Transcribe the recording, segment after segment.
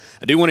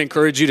I do want to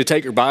encourage you to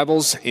take your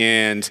Bibles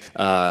and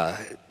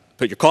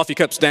put your coffee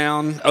cups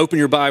down, open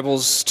your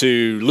Bibles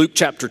to Luke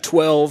chapter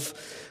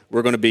 12.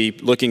 We're going to be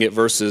looking at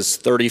verses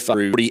 35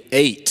 through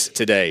 48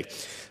 today.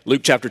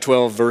 Luke chapter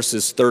 12,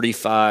 verses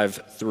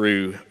 35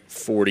 through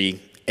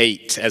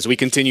 48. As we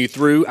continue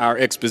through our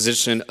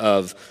exposition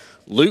of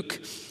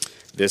Luke,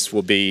 this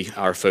will be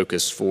our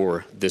focus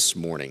for this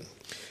morning.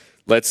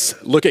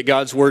 Let's look at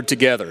God's word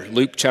together.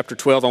 Luke chapter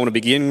 12, I want to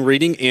begin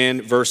reading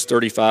in verse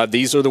 35.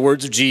 These are the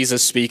words of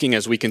Jesus speaking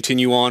as we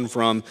continue on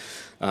from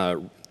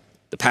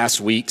the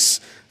past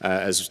weeks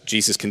as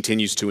Jesus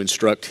continues to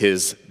instruct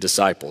his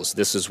disciples.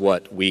 This is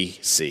what we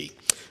see.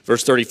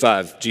 Verse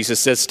 35, Jesus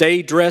says,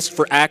 "Stay dressed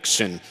for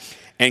action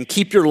and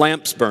keep your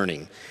lamps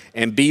burning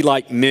and be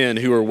like men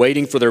who are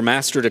waiting for their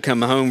master to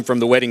come home from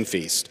the wedding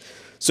feast,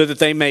 so that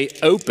they may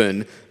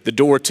open the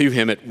door to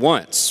him at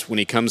once when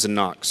he comes and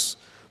knocks.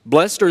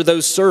 Blessed are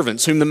those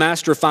servants whom the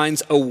master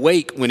finds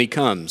awake when he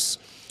comes.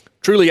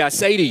 Truly I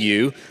say to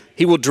you,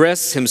 he will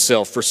dress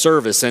himself for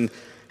service and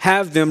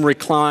have them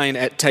recline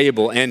at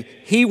table, and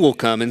he will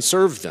come and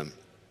serve them.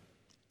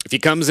 If he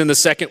comes in the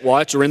second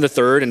watch or in the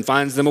third and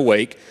finds them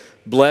awake,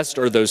 blessed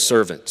are those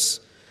servants.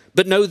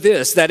 But know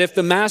this, that if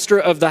the master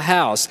of the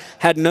house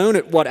had known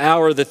at what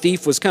hour the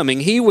thief was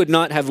coming, he would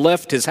not have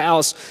left his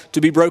house to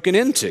be broken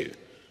into.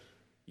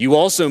 You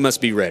also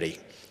must be ready,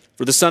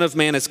 for the Son of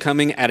Man is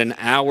coming at an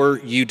hour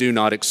you do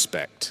not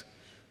expect."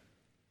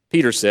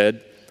 Peter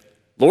said,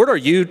 "Lord, are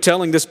you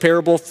telling this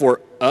parable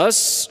for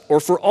us or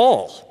for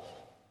all?"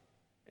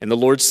 And the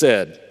Lord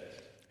said,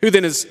 "Who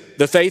then is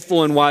the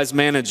faithful and wise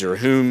manager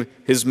whom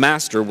his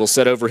master will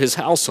set over his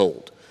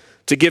household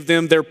to give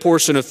them their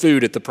portion of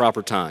food at the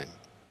proper time?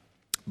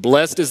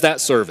 Blessed is that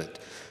servant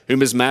whom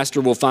his master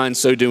will find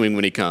so doing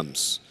when he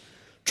comes.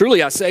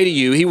 Truly I say to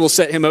you, he will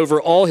set him over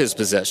all his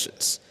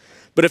possessions.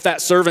 But if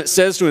that servant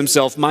says to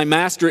himself, 'My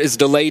master is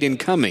delayed in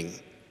coming,'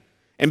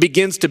 and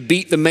begins to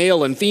beat the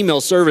male and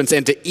female servants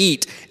and to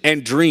eat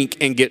and drink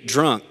and get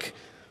drunk,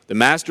 the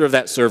master of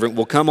that servant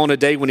will come on a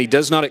day when he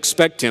does not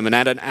expect him and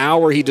at an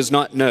hour he does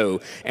not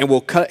know, and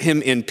will cut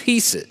him in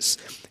pieces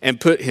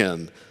and put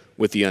him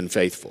with the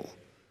unfaithful.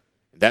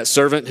 That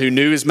servant who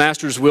knew his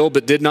master's will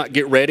but did not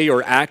get ready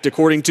or act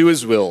according to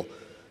his will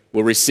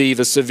receive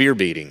a severe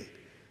beating.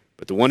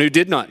 But the one who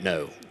did not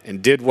know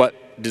and did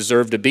what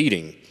deserved a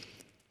beating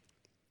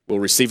will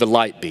receive a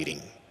light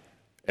beating.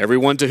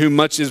 Everyone to whom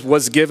much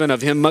was given,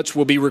 of him much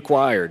will be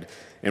required,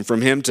 and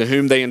from him to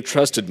whom they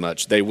entrusted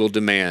much, they will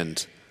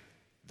demand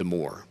the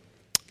more."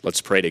 Let's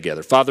pray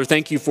together. Father,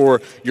 thank you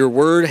for your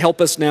word.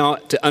 Help us now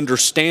to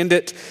understand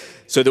it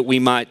so that we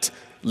might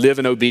live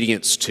in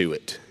obedience to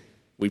it.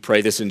 We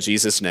pray this in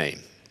Jesus'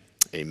 name.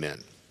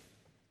 Amen.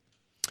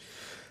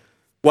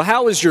 Well,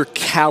 how is your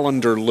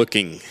calendar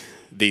looking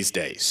these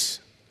days?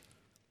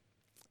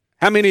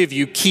 How many of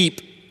you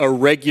keep a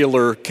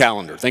regular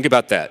calendar? Think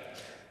about that.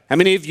 How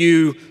many of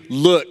you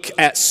look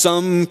at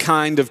some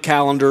kind of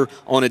calendar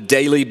on a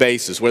daily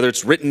basis, whether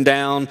it's written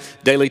down,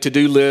 daily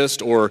to-do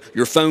list, or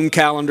your phone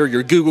calendar,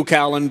 your Google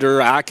Calendar,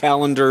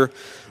 iCalendar,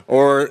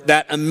 or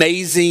that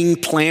amazing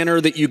planner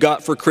that you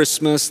got for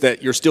Christmas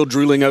that you're still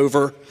drooling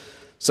over?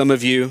 Some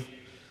of you.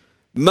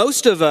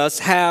 Most of us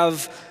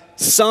have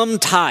some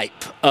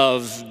type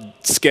of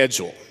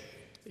schedule,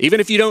 even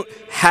if you don't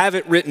have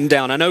it written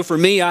down. I know for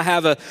me, I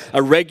have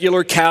a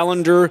regular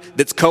calendar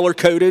that's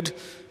color-coded: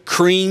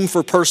 cream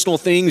for personal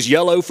things,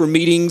 yellow for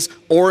meetings,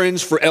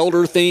 orange for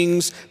elder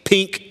things,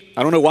 pink,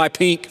 I don't know why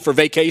pink, for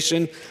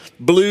vacation,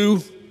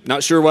 blue,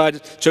 not sure why I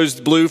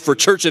chose blue, for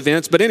church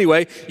events, but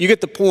anyway, you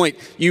get the point.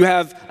 You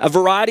have a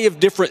variety of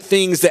different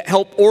things that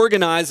help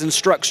organize and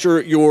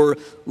structure your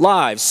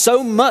lives.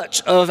 So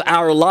much of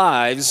our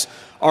lives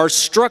are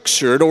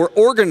structured or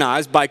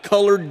organized by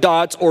colored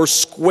dots or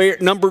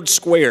numbered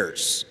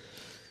squares.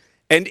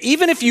 And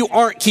even if you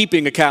aren't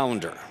keeping a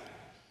calendar,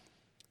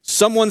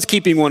 someone's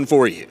keeping one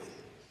for you.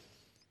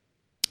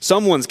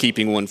 Someone's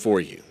keeping one for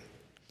you.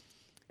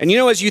 And you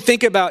know, as you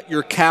think about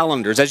your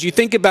calendars, as you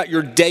think about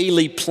your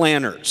daily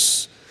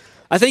planners,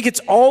 I think it's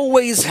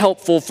always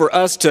helpful for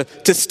us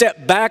to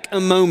step back a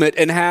moment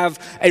and have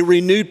a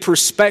renewed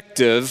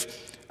perspective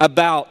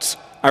about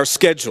our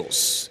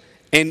schedules.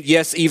 And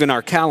yes, even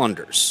our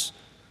calendars.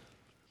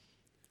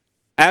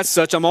 As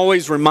such, I'm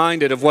always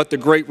reminded of what the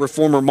great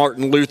reformer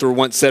Martin Luther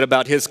once said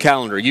about his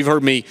calendar. You've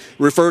heard me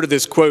refer to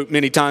this quote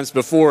many times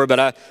before, but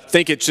I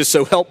think it's just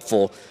so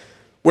helpful.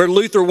 Where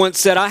Luther once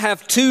said, "I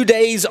have 2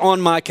 days on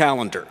my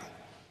calendar.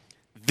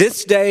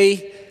 This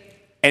day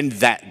and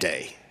that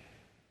day.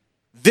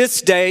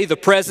 This day, the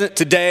present,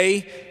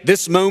 today,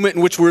 this moment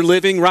in which we're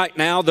living right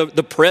now, the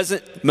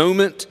present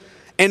moment,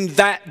 and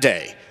that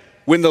day,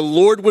 when the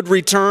Lord would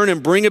return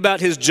and bring about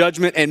his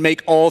judgment and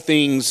make all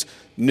things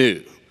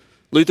new."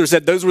 Luther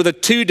said those were the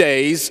 2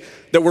 days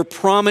that were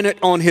prominent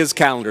on his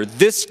calendar,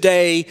 this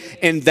day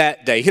and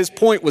that day. His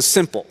point was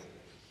simple.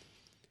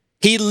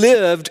 He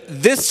lived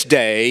this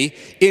day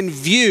in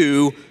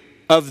view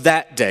of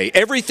that day.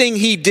 Everything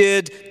he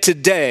did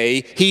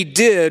today, he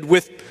did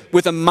with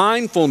with a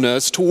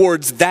mindfulness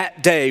towards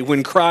that day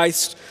when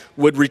Christ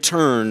would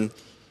return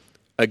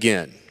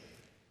again.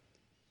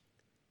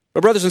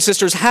 But brothers and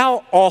sisters,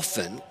 how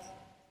often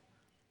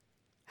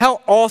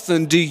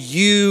do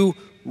you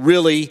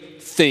really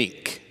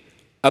think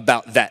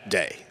about that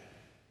day?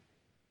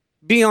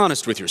 Be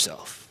honest with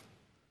yourself.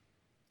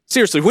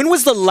 Seriously, when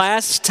was the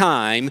last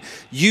time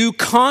you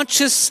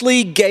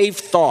consciously gave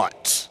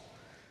thought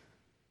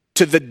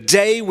to the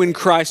day when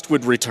Christ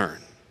would return?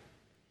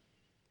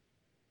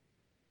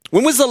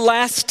 When was the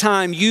last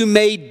time you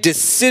made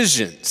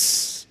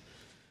decisions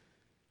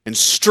and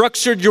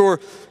structured your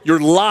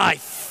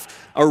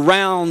life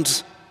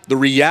around the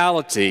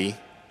reality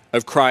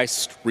of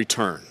Christ's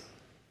return?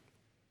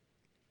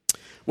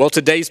 Well,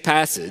 today's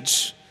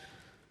passage,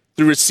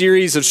 through a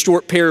series of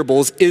short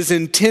parables, is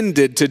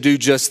intended to do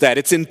just that.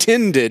 It's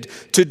intended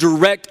to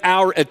direct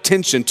our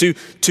attention,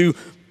 to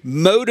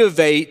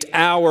motivate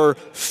our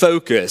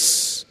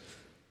focus,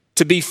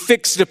 to be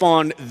fixed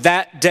upon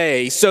that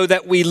day so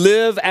that we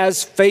live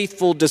as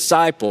faithful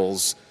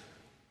disciples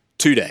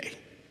today.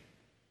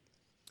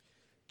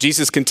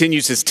 Jesus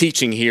continues his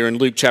teaching here in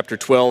Luke chapter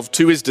 12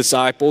 to his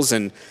disciples,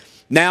 and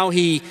now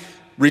he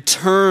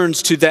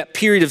returns to that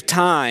period of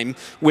time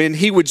when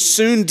he would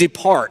soon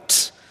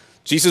depart.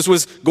 Jesus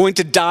was going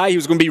to die. He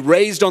was going to be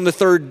raised on the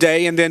third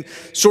day. And then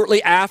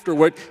shortly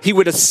afterward, he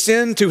would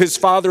ascend to his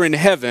Father in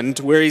heaven,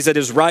 to where he's at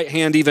his right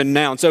hand even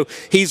now. And so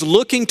he's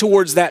looking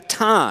towards that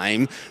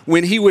time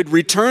when he would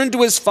return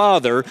to his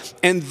Father,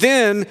 and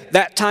then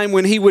that time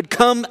when he would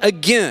come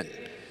again.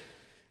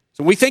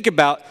 So we think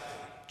about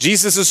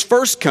Jesus'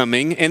 first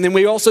coming, and then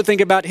we also think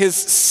about his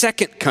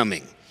second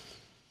coming.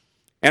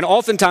 And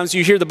oftentimes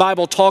you hear the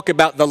Bible talk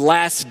about the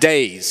last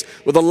days.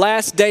 Well, the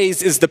last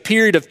days is the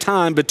period of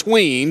time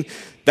between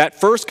that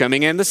first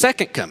coming and the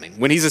second coming,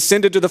 when he's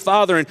ascended to the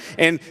Father,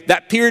 and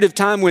that period of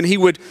time when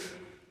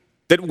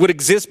that would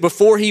exist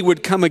before he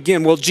would come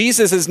again. Well,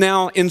 Jesus is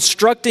now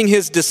instructing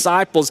his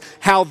disciples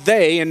how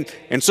they,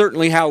 and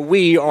certainly how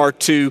we, are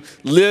to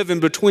live in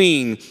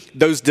between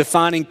those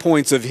defining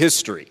points of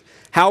history,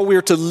 how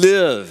we're to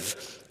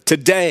live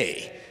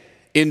today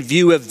in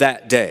view of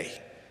that day.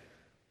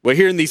 Well,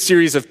 here in these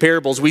series of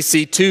parables, we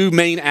see two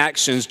main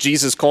actions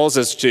Jesus calls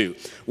us to.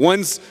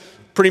 One's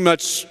pretty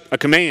much a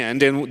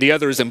command, and the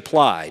other is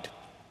implied.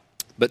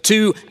 But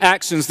two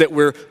actions that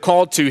we're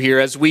called to here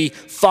as we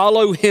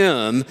follow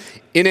him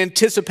in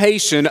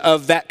anticipation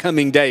of that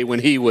coming day when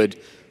he would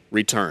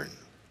return.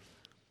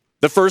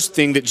 The first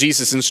thing that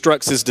Jesus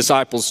instructs his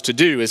disciples to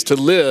do is to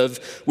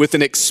live with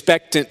an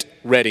expectant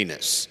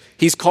readiness.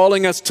 He's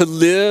calling us to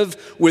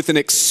live with an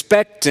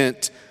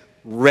expectant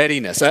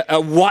readiness, a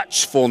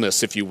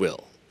watchfulness, if you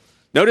will.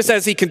 Notice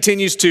as he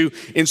continues to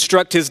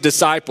instruct his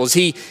disciples,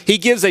 he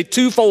gives a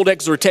twofold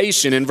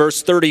exhortation in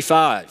verse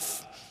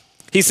 35.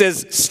 He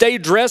says, stay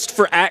dressed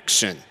for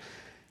action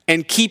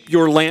and keep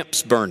your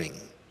lamps burning.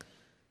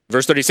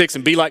 Verse 36,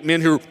 and be like men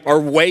who are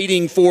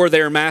waiting for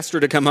their master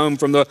to come home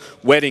from the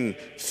wedding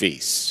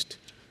feast.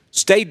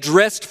 Stay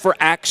dressed for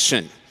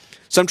action.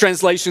 Some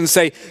translations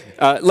say,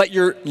 let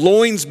your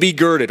loins be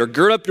girded, or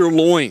gird up your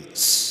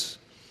loins.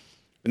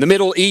 In the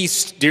Middle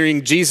East,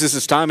 during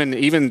Jesus' time, and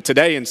even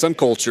today in some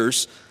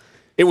cultures,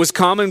 it was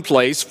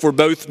commonplace for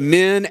both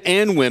men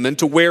and women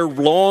to wear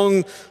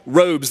long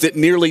robes that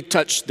nearly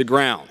touched the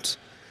ground.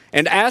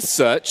 And as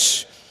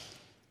such,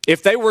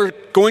 if they were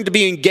going to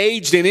be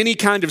engaged in any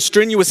kind of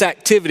strenuous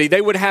activity,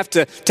 they would have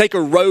to take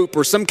a rope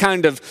or some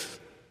kind of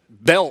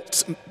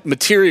belt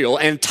material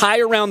and tie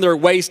around their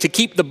waist to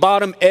keep the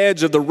bottom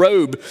edge of the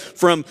robe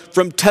from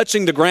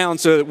touching the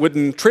ground so it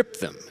wouldn't trip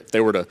them if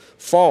they were to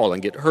fall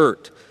and get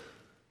hurt.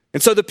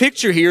 And so the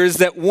picture here is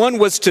that one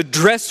was to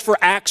dress for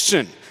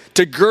action,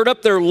 to gird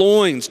up their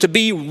loins, to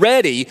be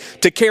ready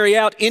to carry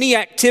out any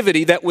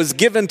activity that was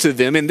given to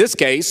them, in this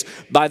case,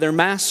 by their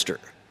master.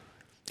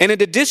 And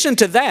in addition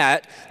to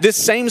that, this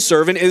same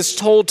servant is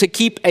told to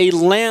keep a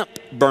lamp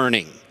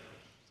burning.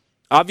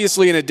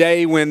 Obviously, in a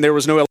day when there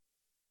was no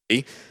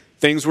electricity,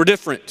 things were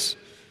different.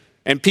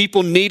 And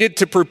people needed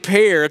to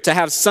prepare to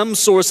have some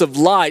source of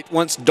light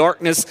once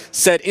darkness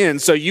set in.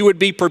 So you would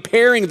be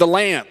preparing the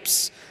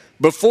lamps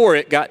before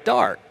it got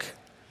dark.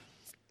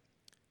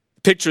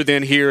 The picture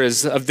then here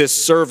is of this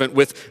servant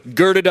with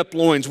girded up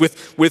loins,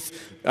 with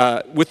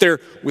their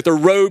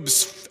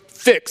robes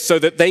fixed so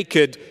that they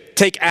could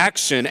take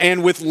action,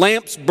 and with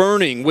lamps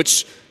burning,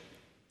 which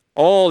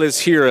all is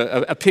here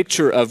a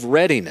picture of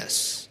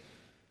readiness.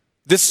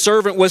 This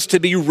servant was to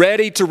be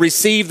ready to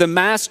receive the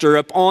master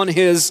upon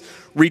his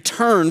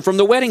return from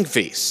the wedding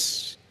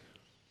feast.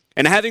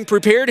 And having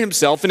prepared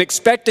himself and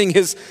expecting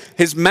his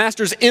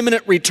master's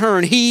imminent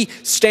return, he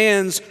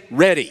stands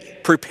ready,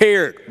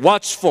 prepared,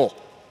 watchful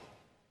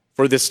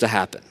for this to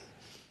happen.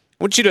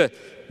 I want you to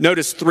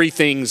notice three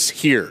things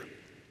here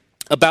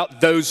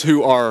about those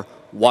who are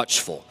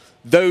watchful,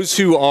 those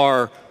who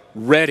are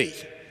ready,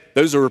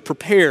 those who are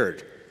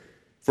prepared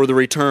for the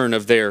return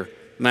of their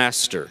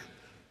master.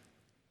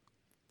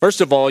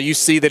 First of all, you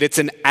see that it's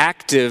an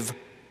active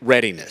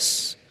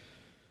readiness.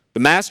 The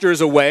master is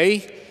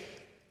away.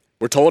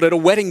 We're told at a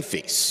wedding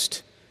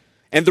feast.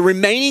 And the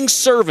remaining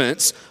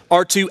servants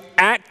are to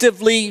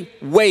actively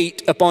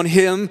wait upon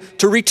him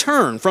to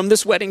return from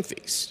this wedding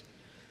feast.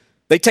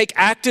 They take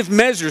active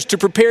measures to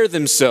prepare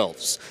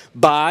themselves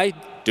by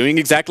doing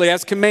exactly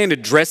as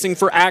commanded, dressing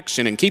for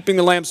action and keeping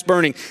the lamps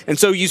burning. And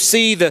so you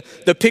see the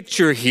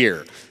picture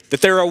here,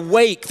 that they're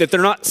awake, that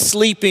they're not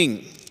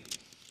sleeping.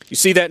 You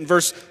see that in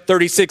verse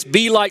 36.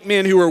 Be like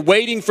men who are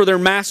waiting for their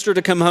master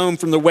to come home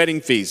from the wedding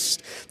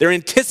feast. They're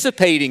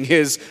anticipating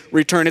his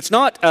return. It's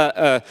not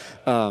a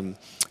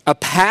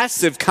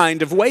passive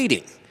kind of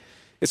waiting.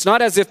 It's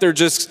not as if they're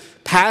just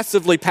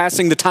passively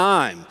passing the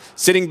time,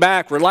 sitting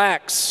back,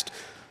 relaxed,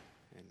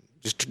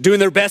 just doing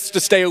their best to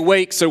stay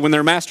awake so when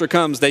their master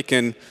comes, they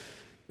can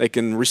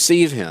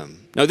receive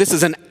him. No, this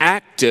is an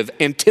active,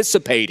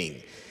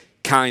 anticipating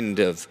kind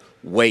of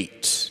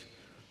wait.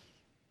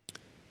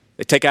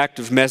 They take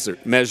active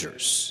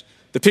measures.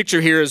 The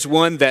picture here is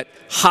one that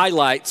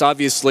highlights,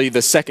 obviously,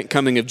 the second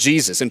coming of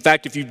Jesus. In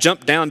fact, if you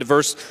jump down to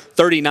verse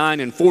 39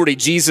 and 40,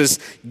 Jesus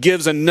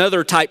gives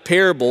another type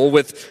parable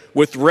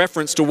with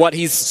reference to what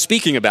he's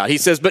speaking about. He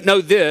says, but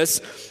know this,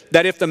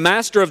 that if the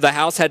master of the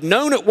house had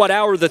known at what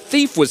hour the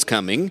thief was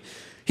coming,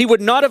 he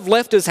would not have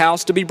left his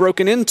house to be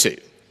broken into.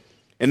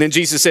 And then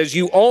Jesus says,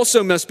 you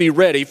also must be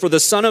ready, for the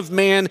Son of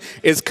Man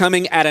is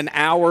coming at an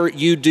hour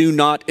you do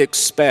not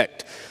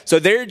expect. So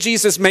there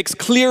Jesus makes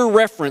clear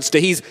reference to,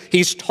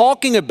 he's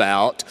talking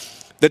about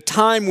the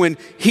time when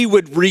he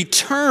would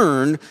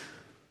return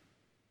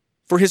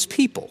for his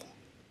people.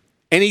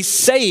 And he's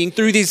saying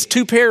through these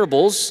two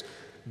parables,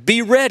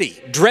 be ready,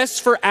 dress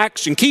for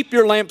action, keep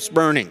your lamps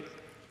burning.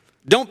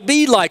 Don't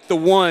be like the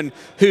one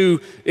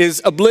who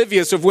is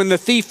oblivious of when the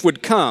thief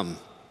would come,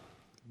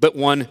 but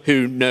one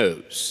who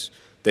knows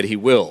that he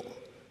will.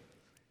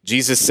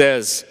 Jesus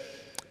says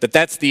that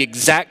that's the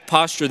exact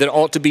posture that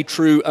ought to be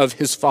true of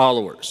his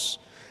followers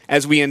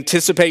as we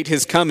anticipate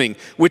his coming,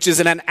 which is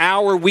in an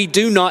hour we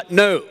do not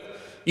know.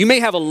 You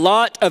may have a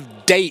lot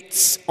of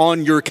dates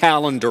on your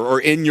calendar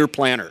or in your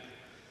planner,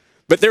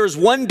 but there is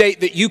one date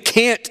that you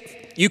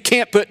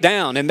can't put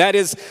down, and that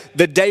is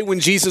the day when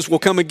Jesus will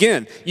come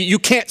again. You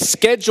can't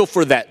schedule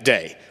for that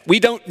day. We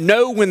don't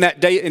know when that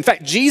day, in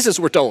fact, Jesus,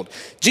 we're told,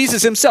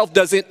 Jesus himself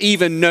doesn't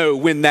even know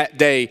when that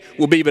day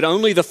will be, but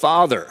only the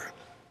Father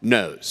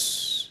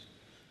knows.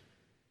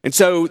 And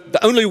so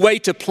the only way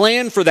to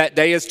plan for that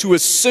day is to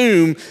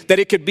assume that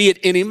it could be at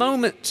any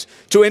moment,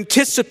 to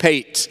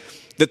anticipate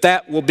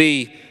that will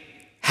be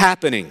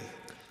happening.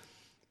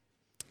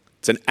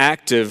 It's an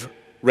active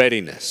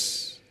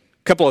readiness.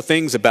 A couple of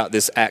things about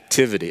this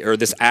activity or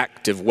this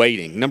active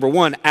waiting. Number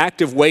one,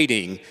 active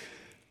waiting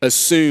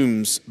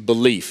assumes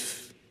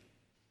belief.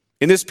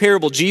 In this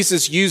parable,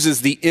 Jesus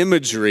uses the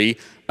imagery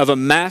of a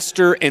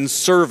master and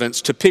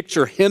servants to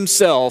picture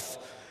himself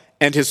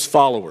and his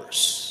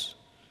followers.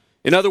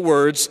 In other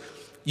words,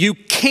 you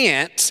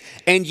can't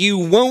and you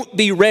won't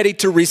be ready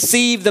to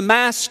receive the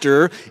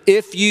master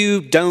if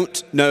you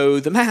don't know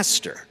the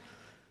master,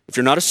 if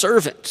you're not a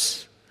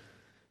servant.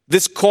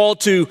 This call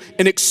to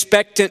an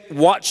expectant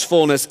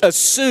watchfulness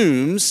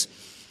assumes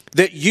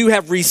that you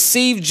have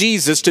received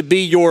Jesus to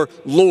be your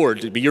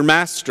Lord, to be your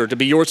master, to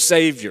be your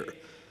Savior.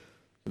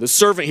 The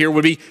servant here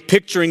would be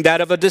picturing that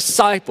of a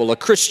disciple, a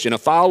Christian, a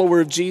follower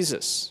of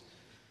Jesus.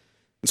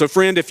 And so,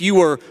 friend, if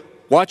you are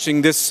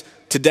watching this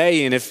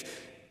today and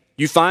if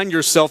you find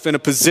yourself in a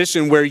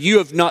position where you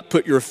have not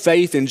put your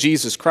faith in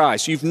Jesus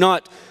Christ, you've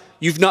not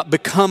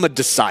become a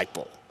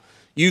disciple,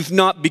 you've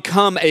not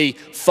become a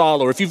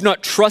follower, if you've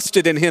not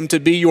trusted in him to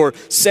be your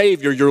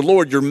Savior, your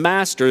Lord, your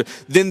Master,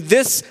 then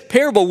this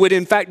parable would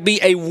in fact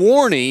be a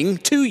warning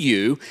to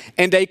you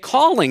and a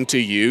calling to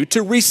you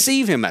to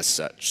receive him as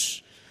such.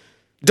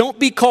 Don't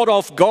be caught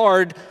off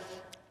guard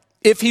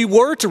if he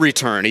were to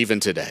return even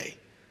today.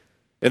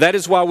 And that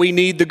is why we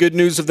need the good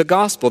news of the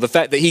gospel, the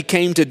fact that he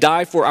came to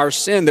die for our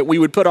sin, that we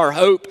would put our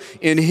hope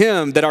in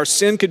him, that our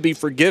sin could be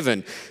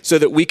forgiven so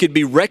that we could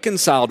be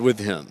reconciled with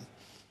him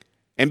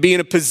and be in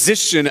a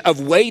position of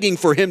waiting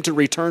for him to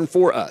return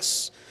for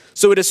us.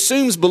 So it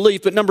assumes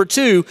belief. But number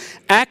two,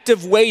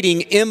 active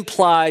waiting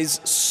implies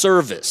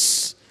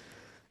service.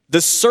 The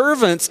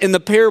servants in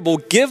the parable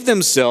give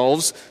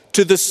themselves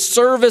to the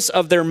service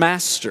of their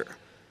master.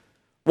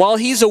 While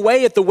he's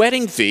away at the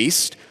wedding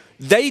feast,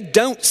 they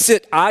don't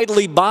sit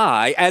idly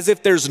by as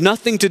if there's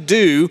nothing to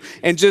do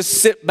and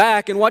just sit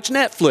back and watch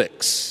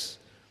Netflix.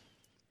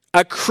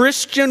 A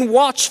Christian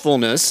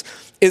watchfulness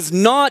is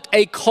not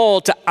a call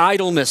to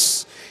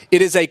idleness.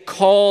 It is a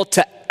call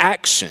to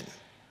action.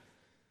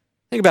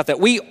 Think about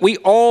that. We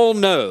all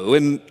know,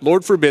 and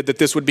Lord forbid that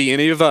this would be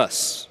any of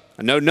us.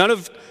 I know none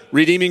of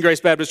Redeeming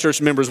Grace Baptist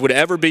Church members would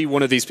ever be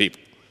one of these people.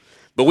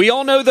 But we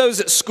all know those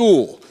at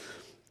school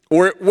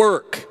or at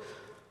work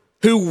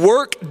who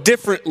work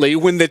differently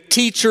when the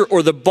teacher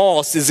or the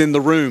boss is in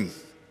the room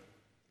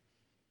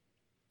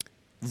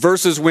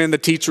versus when the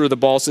teacher or the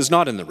boss is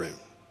not in the room.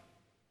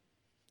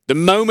 The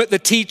moment the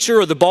teacher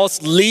or the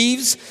boss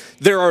leaves,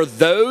 there are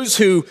those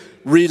who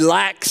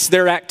relax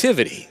their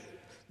activity.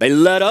 They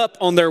let up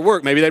on their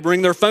work. Maybe they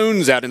bring their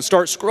phones out and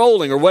start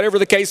scrolling or whatever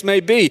the case may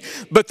be.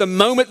 But the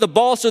moment the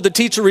boss or the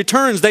teacher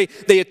returns, they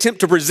attempt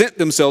to present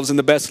themselves in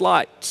the best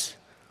light.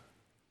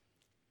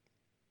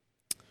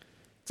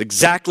 It's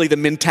exactly the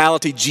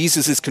mentality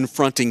Jesus is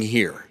confronting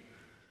here.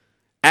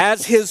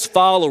 As his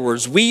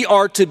followers, we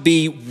are to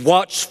be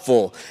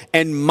watchful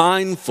and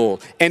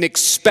mindful and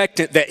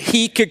expectant that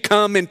he could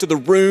come into the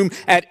room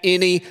at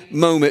any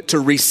moment to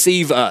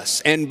receive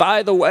us. And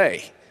by the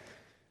way,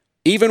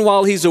 even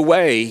while he's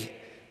away,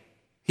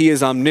 he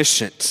is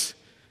omniscient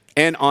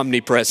and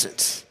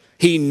omnipresent.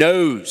 He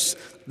knows,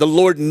 the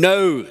Lord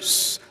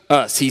knows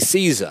us, he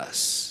sees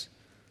us.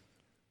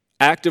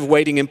 Active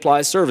waiting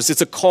implies service.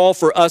 It's a call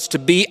for us to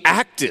be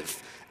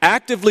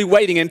actively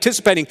waiting,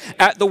 anticipating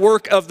at the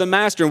work of the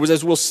master,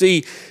 as we'll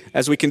see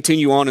as we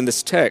continue on in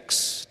this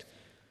text.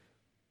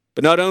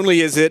 But not only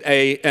is it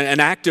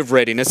an active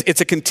readiness, it's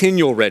a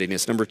continual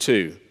readiness, number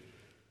 2.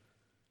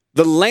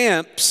 The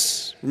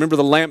lamps, remember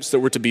the lamps that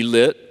were to be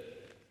lit,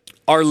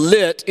 are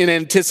lit in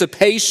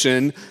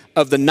anticipation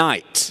of the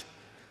night.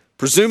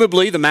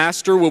 Presumably, the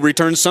master will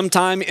return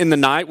sometime in the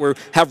night. We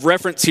have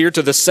reference here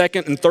to the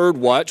second and third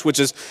watch,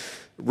 which is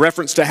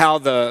reference to how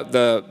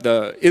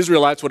the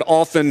Israelites would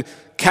often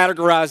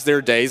categorize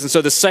their days. And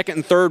so the second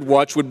and third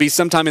watch would be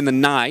sometime in the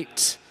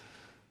night.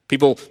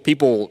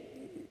 People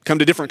come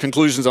to different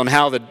conclusions on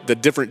how the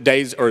different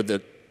days or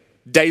the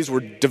days were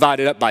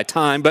divided up by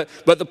time. But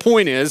the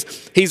point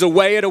is, he's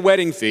away at a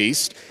wedding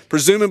feast,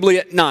 presumably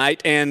at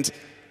night, and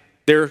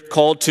they're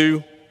called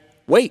to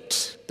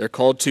wait. They're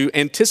called to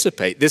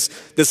anticipate.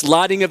 This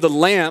lighting of the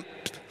lamp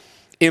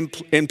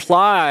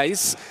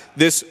implies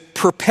this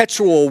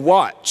perpetual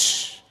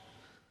watch.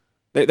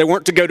 They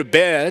weren't to go to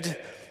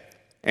bed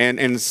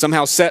and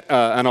somehow set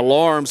an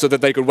alarm so that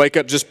they could wake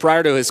up just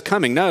prior to his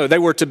coming. No, they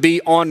were to be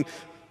on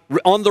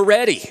the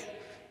ready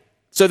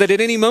so that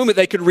at any moment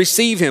they could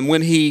receive him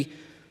when he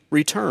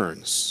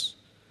returns.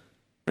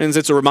 Friends,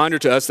 it's a reminder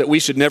to us that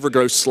we should never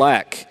grow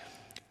slack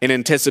in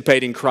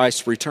anticipating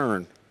Christ's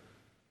return.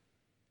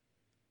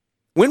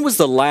 When was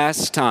the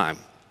last time?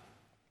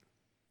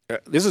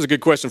 This is a good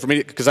question for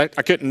me because I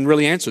couldn't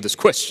really answer this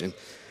question.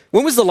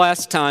 When was the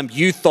last time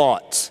you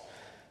thought,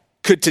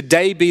 could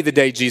today be the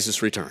day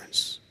Jesus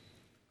returns?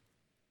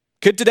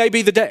 Could today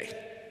be the day?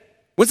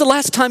 When's the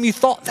last time you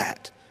thought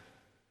that?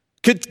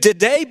 Could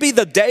today be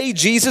the day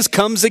Jesus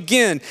comes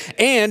again?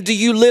 And do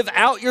you live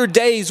out your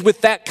days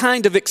with that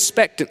kind of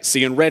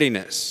expectancy and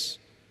readiness?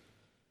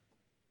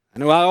 I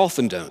know I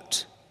often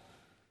don't.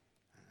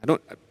 I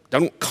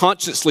don't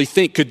consciously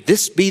think, could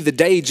this be the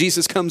day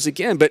Jesus comes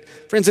again? But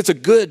friends, it's a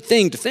good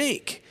thing to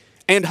think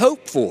and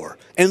hope for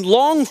and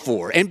long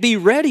for and be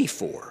ready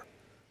for.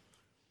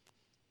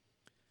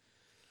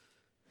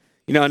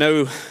 You know, I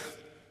know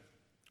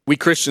we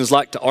Christians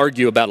like to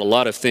argue about a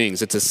lot of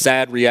things. It's a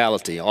sad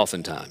reality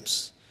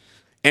oftentimes.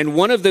 And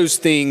one of those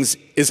things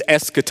is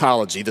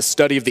eschatology, the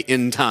study of the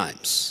end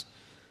times.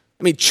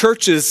 I mean,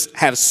 churches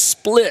have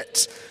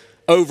split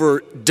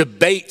over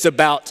debates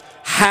about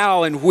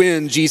how and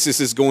when Jesus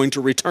is going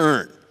to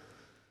return.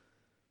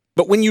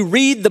 But when you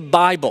read the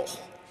Bible's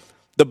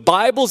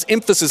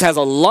emphasis has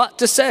a lot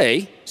to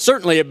say,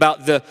 certainly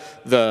about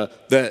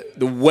the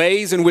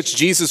ways in which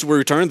Jesus will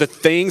return, the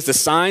things, the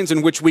signs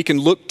in which we can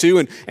look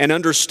to and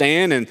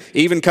understand, and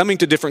even coming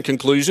to different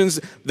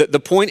conclusions. The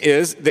point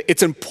is that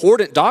it's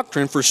important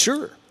doctrine for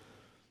sure.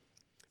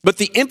 But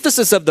the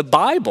emphasis of the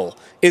Bible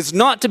is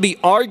not to be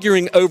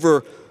arguing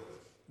over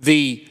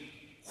the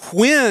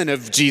when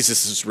of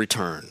Jesus'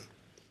 return,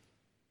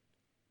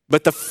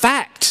 but the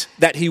fact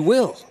that he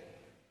will.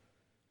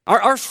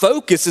 Our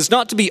focus is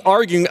not to be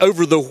arguing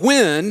over the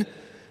when,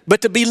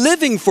 but to be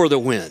living for the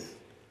when.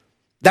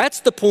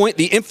 That's the point,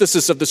 the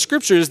emphasis of the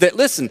scripture is that,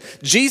 listen,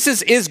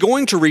 Jesus is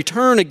going to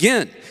return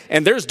again.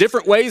 And there's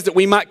different ways that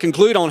we might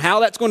conclude on how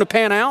that's going to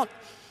pan out.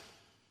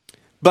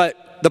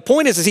 But the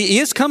point is he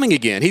is coming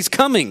again. He's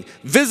coming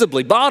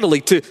visibly,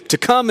 bodily, to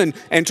come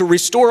and to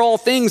restore all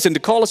things and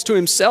to call us to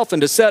himself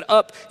and to set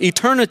up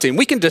eternity. And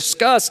we can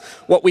discuss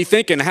what we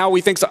think and how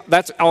we think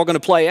that's all going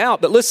to play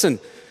out. But listen,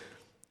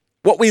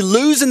 what we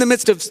lose in the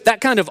midst of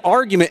that kind of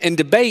argument and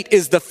debate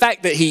is the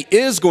fact that he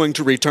is going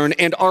to return,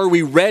 and are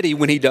we ready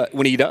when he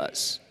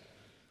does?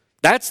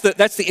 That's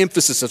the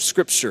emphasis of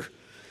Scripture,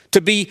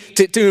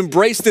 to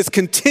embrace this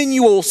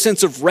continual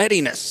sense of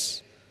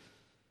readiness.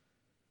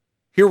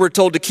 Here we're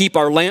told to keep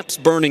our lamps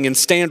burning and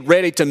stand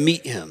ready to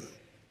meet him.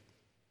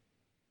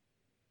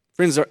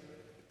 Friends,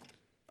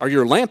 are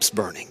your lamps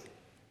burning?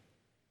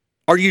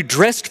 Are you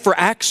dressed for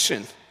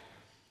action?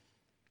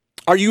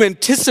 Are you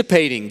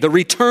anticipating the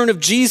return of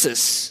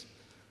Jesus?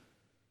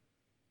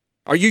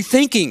 Are you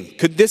thinking,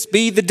 could this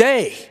be the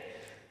day?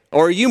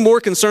 Or are you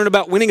more concerned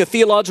about winning a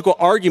theological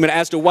argument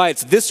as to why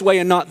it's this way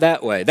and not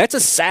that way? That's a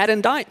sad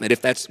indictment if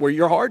that's where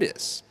your heart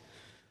is.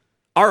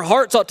 Our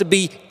hearts ought to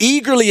be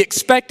eagerly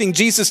expecting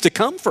Jesus to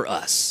come for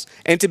us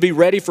and to be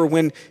ready for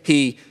when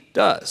he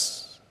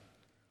does.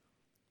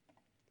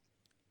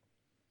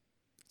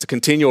 It's a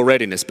continual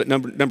readiness, but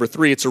number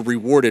three, it's a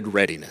rewarded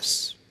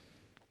readiness.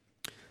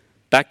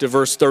 Back to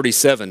verse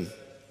 37.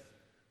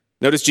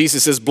 Notice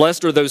Jesus says,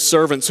 "Blessed are those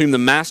servants whom the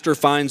master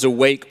finds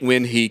awake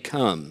when he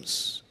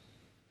comes."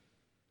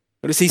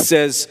 Notice he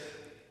says,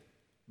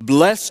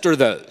 blessed are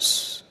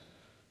those.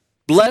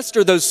 Blessed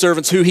are those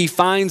servants who he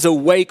finds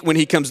awake when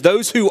he comes.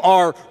 Those who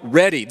are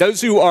ready, those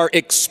who are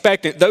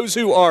expectant, those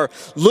who are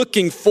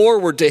looking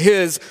forward to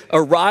his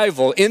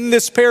arrival. In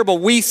this parable,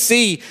 we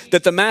see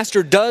that the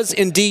master does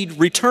indeed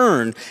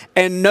return.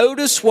 And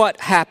notice what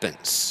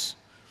happens.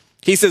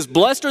 He says,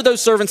 blessed are those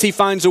servants he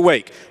finds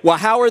awake. Well,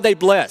 how are they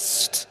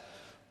blessed?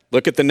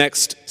 Look at the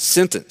next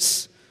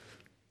sentence.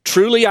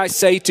 Truly I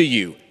say to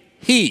you,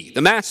 he,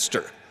 the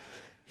master,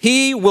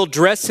 he will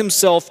dress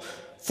himself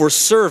for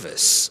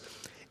service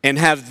and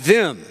have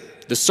them,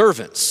 the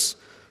servants,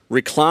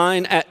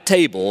 recline at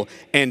table,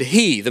 and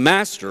he, the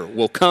master,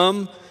 will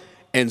come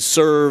and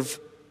serve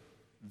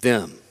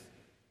them.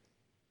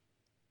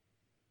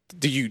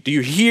 Do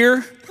you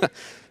hear?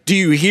 Do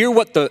you hear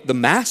what the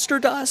master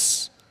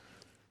does?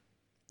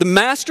 The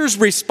master's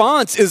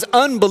response is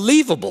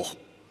unbelievable.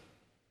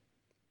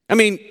 I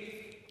mean,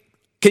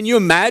 can you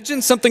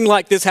imagine something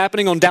like this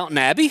happening on Downton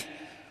Abbey?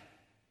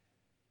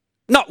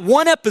 Not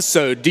one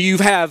episode do you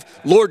have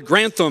Lord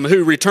Grantham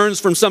who returns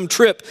from some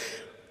trip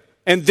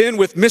and then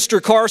with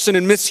Mr. Carson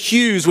and Miss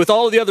Hughes with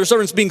all of the other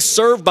servants being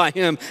served by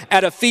him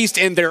at a feast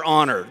in their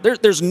honor.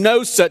 There's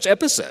no such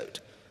episode.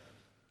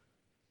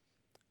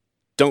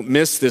 Don't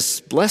miss this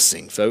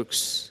blessing,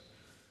 folks.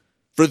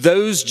 For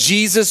those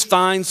Jesus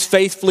finds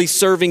faithfully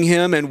serving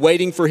him and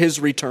waiting for his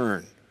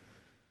return,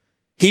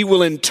 he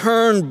will in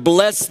turn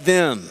bless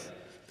them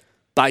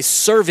by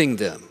serving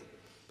them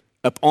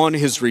upon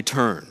his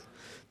return.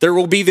 There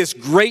will be this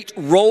great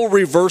role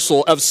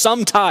reversal of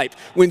some type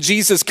when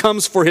Jesus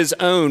comes for his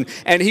own,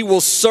 and he will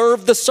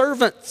serve the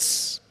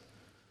servants.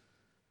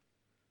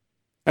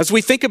 As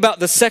we think about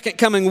the second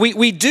coming,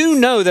 we do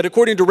know that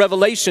according to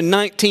Revelation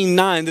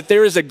 19:9, that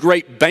there is a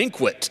great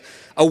banquet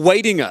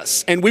awaiting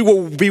us, and we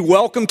will be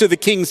welcome to the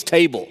king's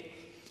table.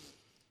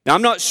 Now,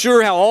 I'm not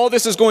sure how all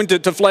this is going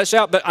to flesh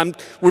out, but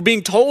we're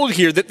being told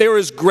here that there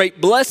is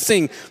great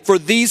blessing for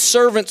these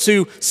servants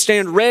who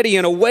stand ready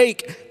and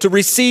awake to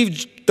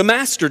receive the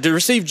master, to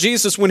receive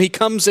Jesus when he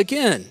comes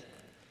again.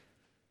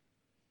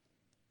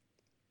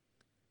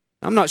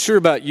 I'm not sure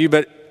about you,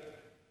 but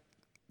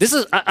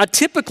I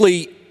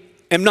typically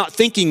am not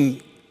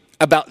thinking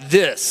about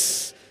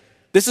this.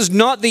 This is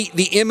not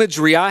the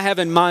imagery I have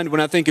in mind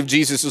when I think of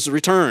Jesus'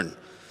 return.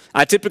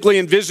 I typically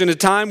envision a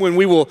time when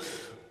we will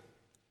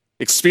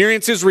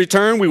experience his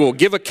return, we will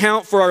give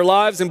account for our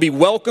lives and be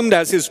welcomed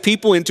as his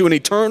people into an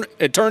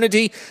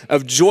eternity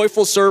of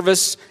joyful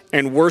service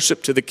and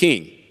worship to the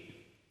King.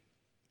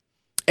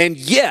 And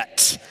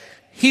yet,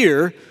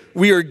 here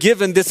we are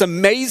given this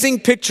amazing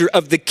picture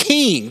of the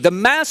King, the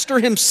Master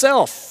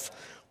himself,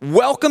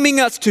 welcoming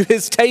us to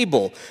his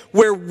table,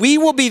 where we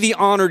will be the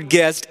honored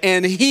guest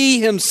and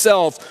he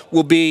himself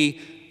will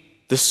be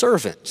the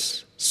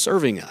servant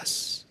serving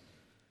us.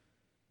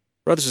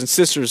 Brothers and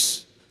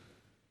sisters,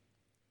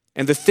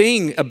 and the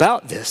thing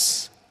about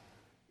this,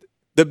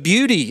 the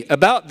beauty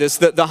about this,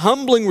 the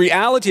humbling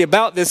reality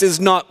about this is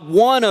not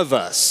one of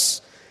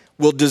us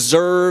will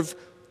deserve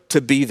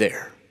to be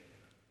there.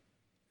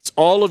 It's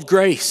all of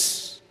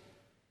grace.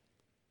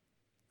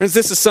 Friends,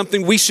 this is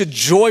something we should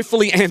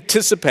joyfully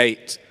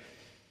anticipate.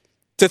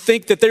 To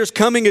think that there's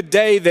coming a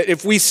day that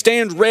if we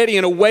stand ready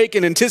and awake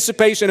in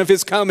anticipation of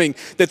his coming,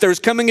 that there's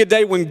coming a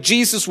day when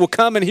Jesus will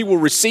come and he will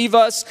receive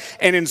us,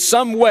 and in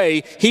some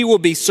way he will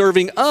be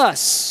serving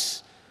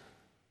us.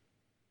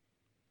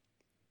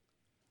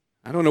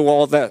 I don't know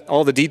all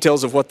the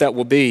details of what that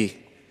will be,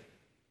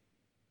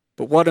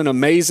 but what an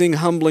amazing,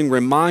 humbling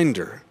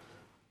reminder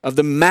of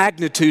the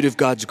magnitude of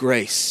God's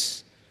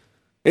grace.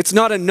 It's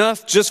not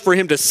enough just for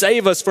him to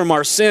save us from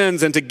our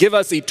sins and to give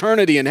us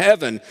eternity in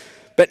heaven,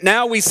 but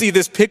now we see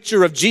this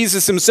picture of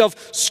Jesus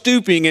himself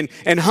stooping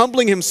and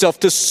humbling himself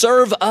to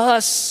serve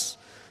us,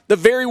 the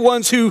very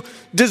ones who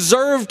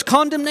deserved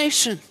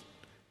condemnation.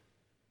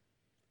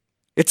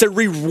 It's a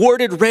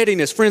rewarded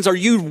readiness. Friends, are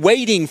you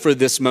waiting for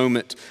this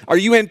moment? Are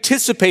you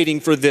anticipating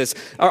for this?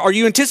 Are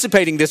you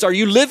anticipating this? Are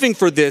you living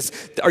for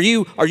this? Are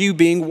you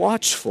being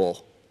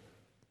watchful?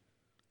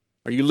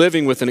 Are you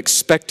living with an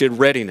expected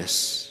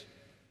readiness?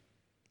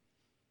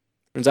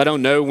 Friends, I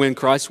don't know when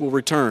Christ will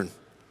return.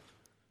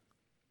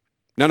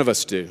 None of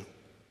us do.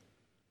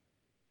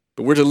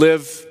 But we're to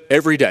live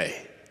every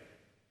day.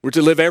 We're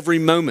to live every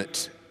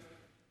moment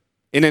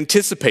in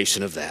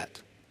anticipation of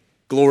that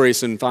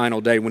glorious and final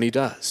day when he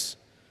does.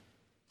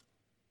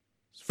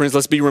 Friends,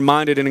 let's be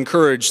reminded and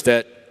encouraged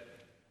that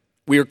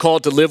we are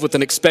called to live with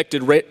an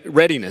expected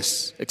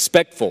readiness,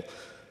 expectful,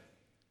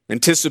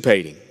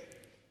 anticipating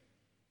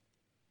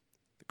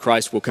that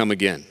Christ will come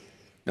again.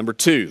 Number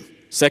two,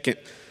 second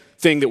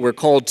thing that we're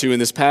called to in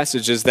this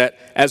passage is that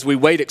as we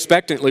wait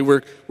expectantly,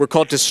 we're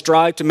called to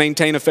strive to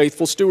maintain a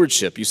faithful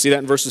stewardship. You see that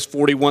in verses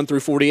 41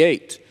 through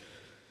 48.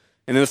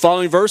 And in the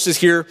following verses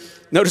here,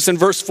 notice in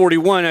verse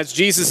 41, as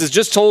Jesus has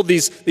just told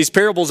these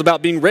parables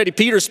about being ready,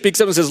 Peter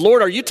speaks up and says,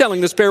 Lord, are you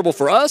telling this parable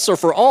for us or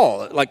for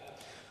all? Like,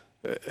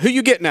 Who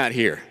you getting at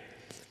here?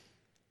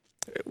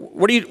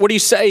 What are you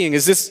saying?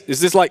 Is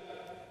this like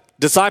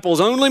disciples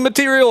only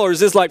material, or is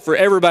this like for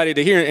everybody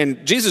to hear?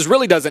 And Jesus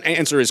really doesn't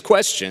answer his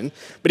question,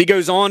 but he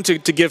goes on to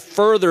give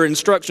further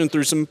instruction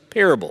through some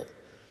parable.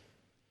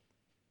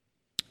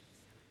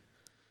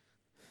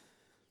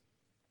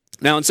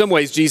 Now, in some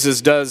ways, Jesus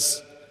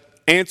does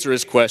answer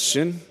his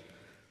question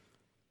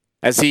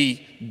as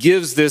he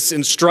gives this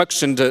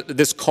instruction, to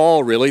this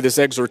call, really, this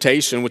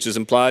exhortation, which is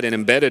implied and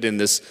embedded in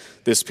this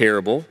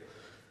parable,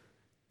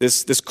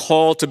 this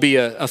call to be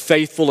a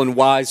faithful and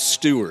wise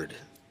steward.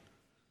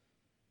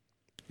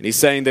 And he's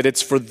saying that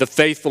it's for the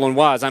faithful and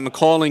wise. I'm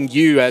calling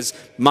you as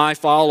my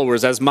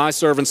followers, as my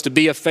servants, to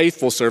be a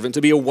faithful servant,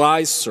 to be a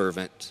wise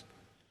servant.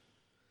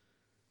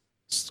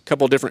 There's a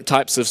couple of different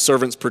types of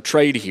servants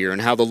portrayed here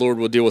and how the Lord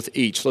will deal with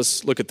each.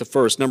 Let's look at the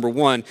first. Number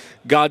one,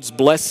 God's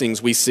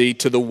blessings we see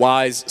to the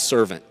wise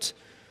servant.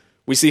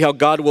 We see how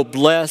God will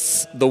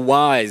bless the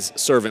wise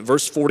servant.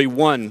 Verse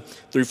 41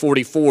 through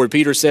 44,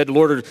 Peter said,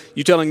 Lord, are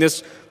you telling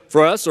this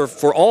for us or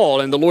for all?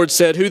 And the Lord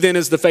said, who then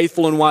is the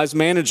faithful and wise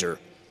manager,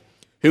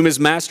 whom his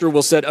master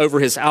will set over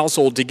his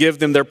household to give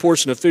them their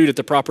portion of food at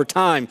the proper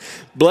time?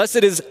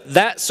 Blessed is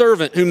that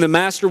servant whom the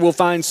master will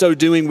find so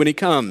doing when he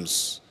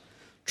comes.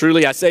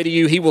 Truly, I say to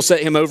you, he will set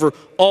him over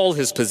all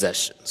his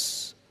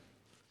possessions.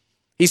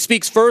 He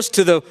speaks first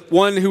to the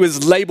one who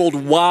is labeled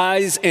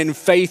wise and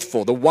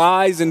faithful, the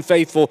wise and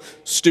faithful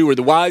steward,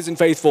 the wise and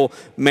faithful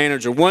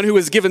manager, one who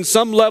is given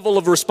some level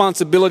of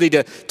responsibility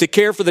to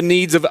care for the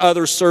needs of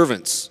other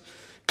servants.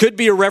 Could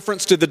be a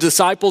reference to the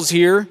disciples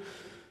here,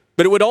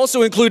 but it would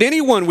also include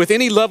anyone with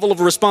any level of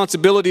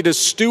responsibility to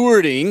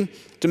stewarding,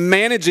 to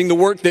managing the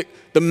work that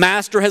the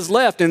master has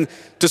left. And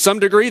to some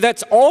degree,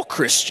 that's all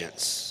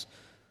Christians.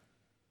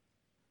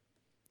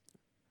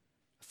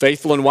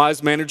 Faithful and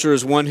wise manager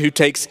is one who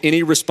takes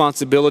any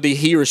responsibility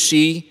he or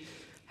she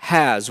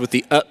has with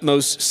the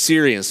utmost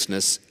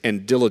seriousness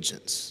and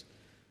diligence.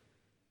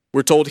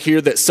 We're told here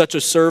that such a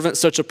servant,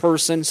 such a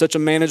person, such a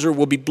manager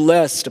will be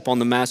blessed upon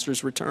the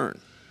master's return.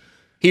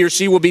 He or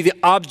she will be the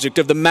object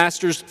of the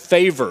master's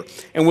favor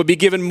and will be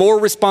given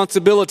more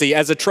responsibility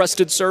as a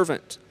trusted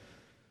servant.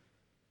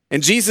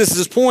 And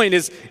Jesus' point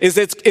is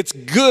that it's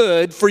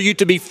good for you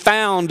to be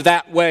found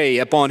that way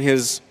upon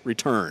his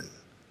return.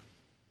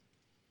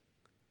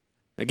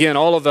 Again,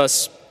 all of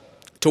us,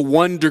 to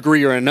one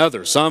degree or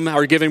another, some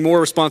are giving more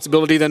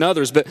responsibility than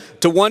others, but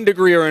to one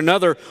degree or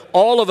another,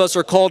 all of us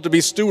are called to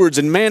be stewards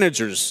and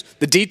managers.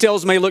 The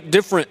details may look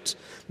different,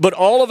 but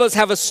all of us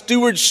have a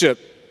stewardship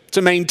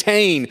to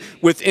maintain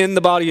within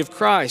the body of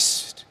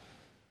Christ.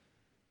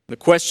 The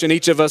question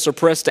each of us are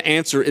pressed to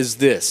answer is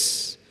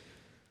this: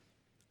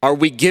 are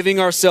we giving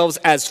ourselves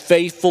as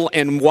faithful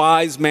and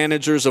wise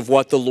managers of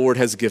what the Lord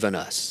has given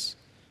us?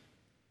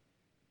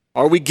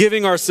 Are we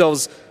giving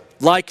ourselves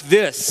like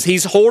this?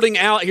 He's holding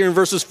out here in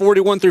verses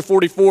 41 through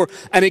 44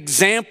 an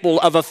example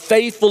of a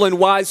faithful and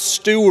wise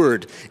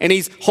steward. And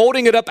he's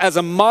holding it up as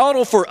a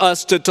model for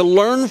us to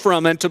learn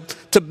from and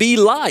to be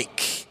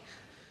like.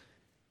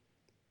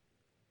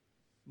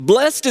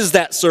 Blessed is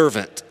that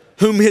servant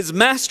whom his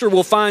master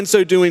will find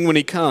so doing when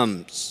he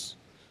comes.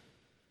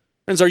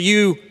 Friends, are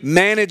you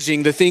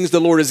managing the things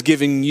the Lord is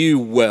giving you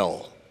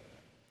well?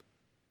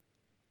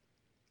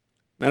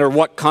 No matter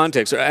what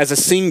context, as a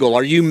single,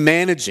 are you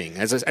managing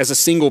as a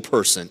single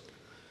person?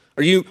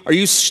 Are you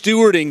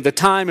stewarding the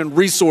time and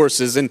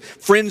resources and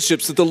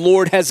friendships that the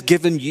Lord has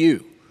given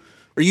you?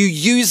 Are you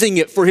using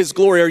it for his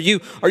glory?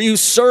 Are you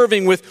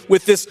serving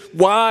with this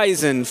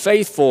wise and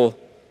faithful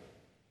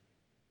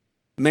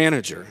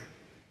manager?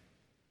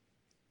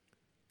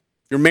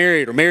 If you're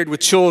married or married with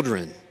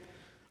children,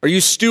 are you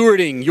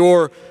stewarding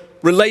your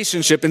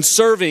relationship and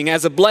serving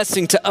as a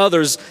blessing to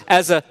others?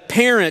 As a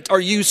parent, are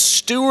you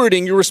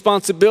stewarding your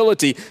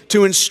responsibility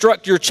to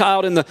instruct your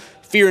child in the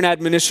fear and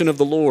admonition of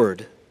the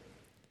Lord?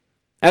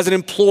 As an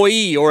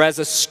employee or as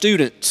a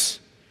student,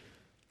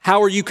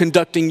 how are you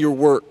conducting your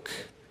work?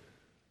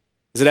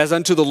 Is it as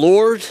unto the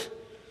Lord,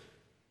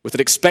 with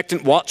an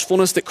expectant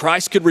watchfulness that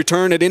Christ could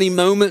return at any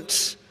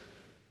moment?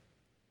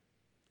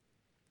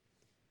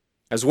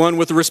 As one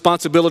with a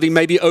responsibility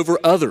maybe over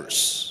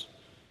others,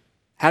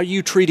 how are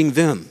you treating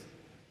them?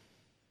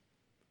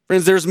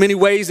 Friends, there's many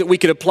ways that we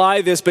could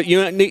apply this, but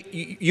you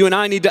and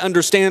I need to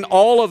understand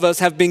all of us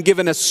have been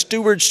given a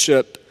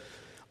stewardship.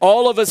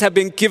 All of us have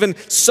been given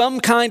some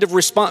kind of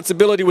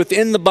responsibility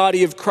within the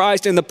body of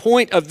Christ, and the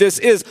point of this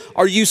is,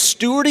 are you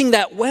stewarding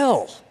that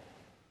well?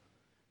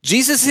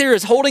 Jesus here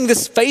is holding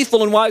this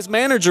faithful and wise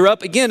manager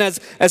up, again, as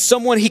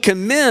someone he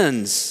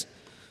commends.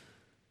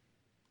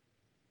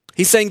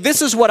 He's saying,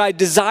 this is what I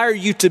desire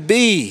you to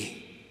be.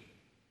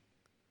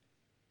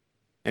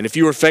 And if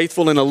you are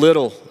faithful in a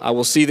little, I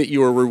will see that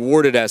you are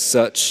rewarded as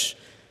such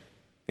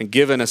and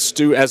given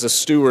as a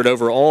steward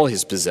over all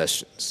his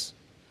possessions.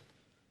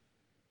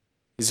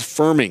 He's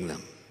affirming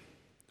them.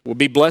 It will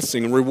be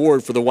blessing and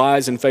reward for the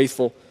wise and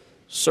faithful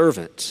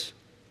servant.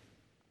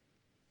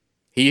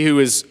 He who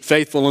is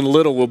faithful in a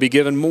little will be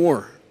given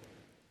more.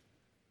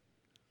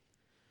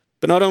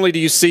 But not only do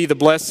you see the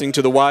blessing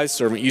to the wise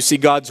servant, you see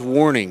God's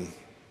warning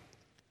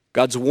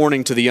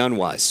to the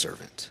unwise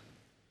servant.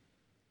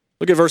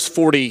 Look at verse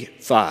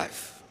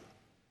 45.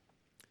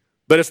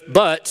 But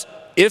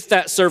if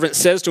that servant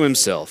says to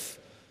himself,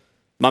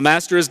 my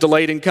master is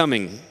delayed in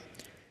coming,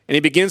 and he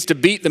begins to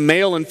beat the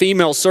male and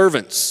female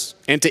servants,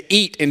 and to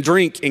eat and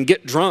drink and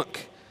get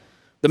drunk,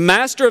 the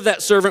master of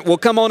that servant will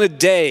come on a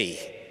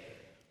day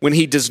when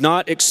he does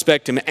not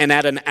expect him, and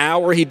at an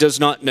hour he does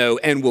not know,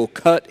 and will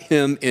cut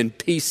him in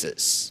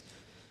pieces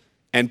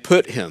and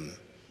put him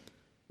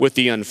with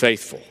the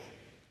unfaithful.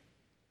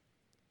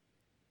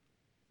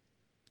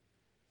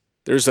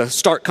 There's a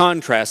stark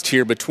contrast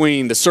here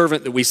between the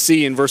servant that we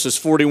see in verses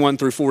 41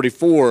 through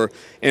 44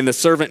 and the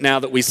servant now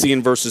that we see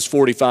in verses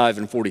 45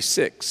 and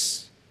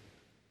 46.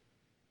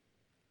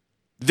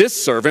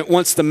 This servant,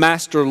 once the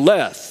master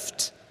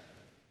left,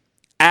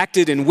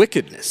 acted in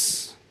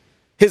wickedness.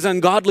 His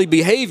ungodly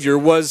behavior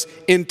was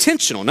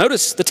intentional.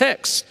 Notice the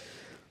text.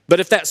 But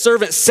if that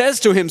servant says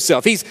to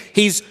himself, he's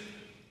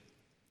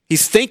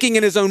thinking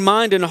in his own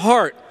mind and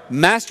heart,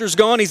 master's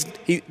gone,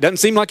 he doesn't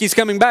seem like he's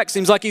coming back,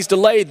 seems like he's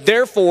delayed,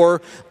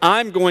 therefore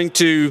I'm going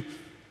to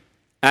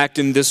act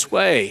in this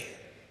way.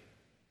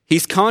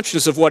 He's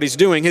conscious of what he's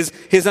doing.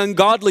 His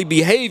ungodly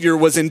behavior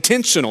was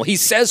intentional, he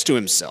says to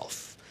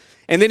himself.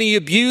 And then he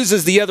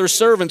abuses the other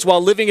servants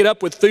while living it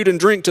up with food and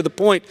drink to the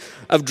point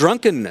of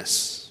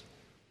drunkenness.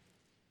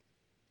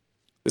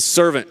 The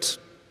servant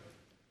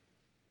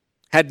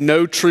had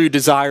no true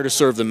desire to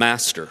serve the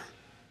master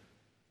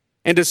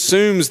and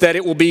assumes that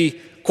it will be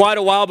quite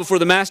a while before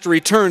the master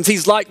returns.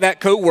 He's like that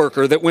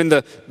coworker that when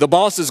the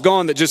boss is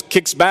gone that just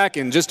kicks back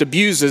and just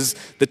abuses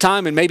the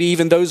time and maybe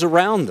even those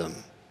around them.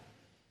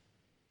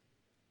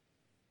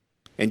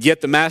 And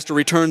yet the master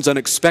returns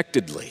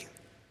unexpectedly.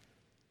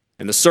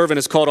 And the servant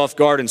is caught off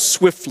guard and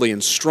swiftly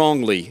and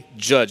strongly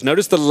judged.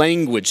 Notice the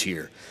language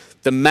here.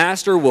 The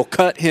master will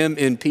cut him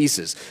in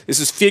pieces. This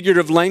is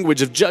figurative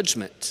language of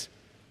judgment.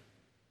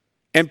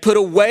 And put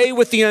away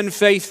with the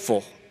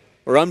unfaithful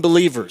or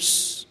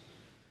unbelievers.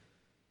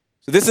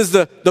 So this is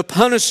the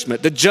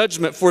punishment, the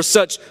judgment for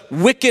such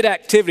wicked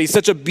activity,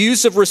 such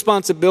abuse of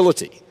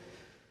responsibility.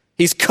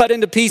 He's cut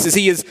into pieces.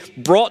 He is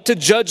brought to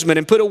judgment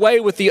and put away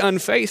with the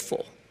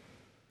unfaithful.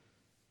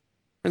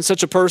 And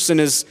such a person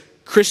is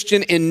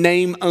Christian in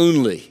name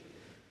only.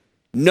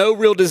 No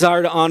real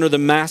desire to honor the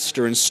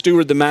master and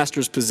steward the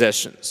master's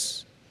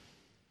possessions.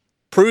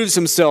 Proves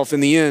himself in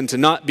the end to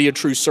not be a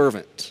true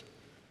servant.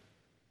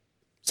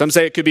 Some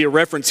say it could be a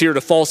reference here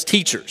to false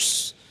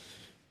teachers.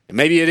 And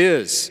maybe it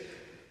is.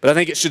 But I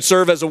think it should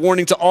serve as a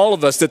warning to all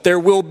of us that there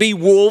will be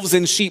wolves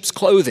in sheep's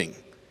clothing.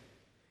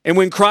 And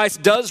when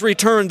Christ does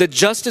return, the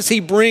justice he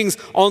brings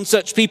on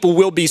such people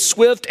will be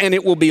swift and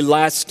it will be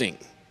lasting.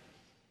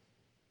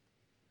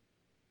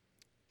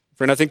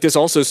 Friend, I think this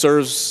also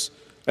serves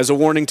as a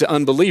warning to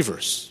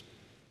unbelievers.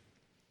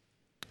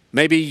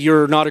 Maybe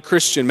you're not a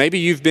Christian. Maybe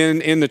you've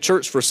been in the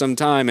church for some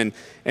time and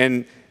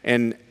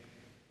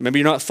maybe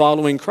you're not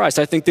following Christ.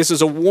 I think this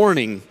is a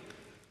warning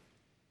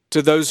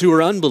to those who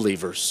are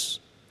unbelievers.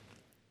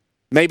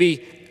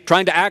 Maybe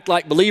trying to act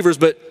like believers,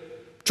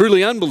 but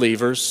truly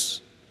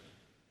unbelievers.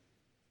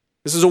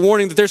 This is a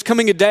warning that there's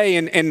coming a day,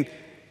 and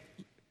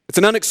it's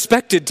an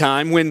unexpected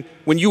time when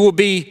you will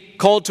be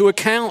called to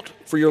account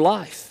for your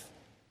life.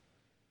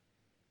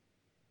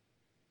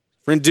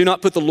 Friend, do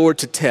not put the Lord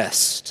to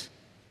test.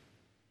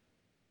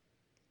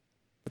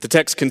 But the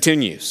text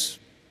continues.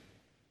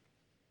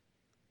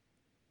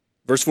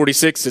 Verse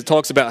 46, it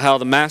talks about how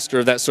the master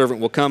of that servant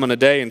will come on a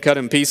day and cut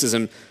him in pieces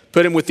and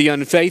put him with the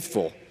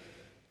unfaithful.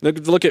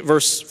 Look at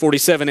verse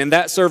 47. And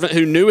that servant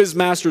who knew his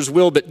master's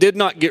will but did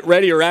not get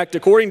ready or act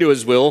according to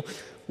his will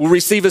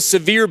receive a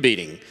severe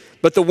beating.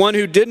 But the one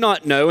who did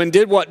not know and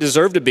did what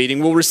deserved a beating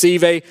will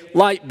receive a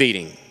light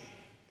beating.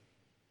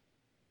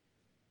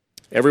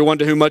 Everyone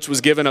to whom much was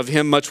given, of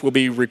him much will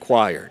be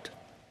required.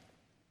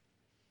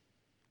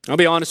 I'll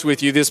be honest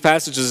with you, this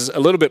passage is a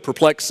little bit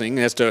perplexing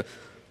as to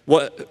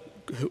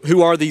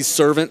who are these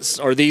servants?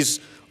 Are these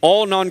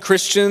all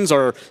non-Christians,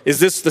 or is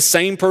this the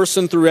same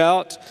person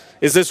throughout?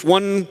 Is this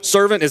one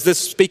servant? Is this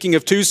speaking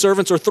of two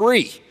servants or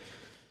three?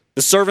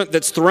 The servant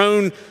that's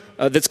thrown,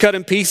 that's cut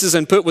in pieces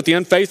and put with the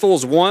unfaithful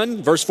is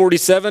one. Verse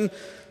 47,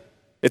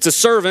 it's a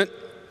servant,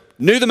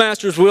 knew the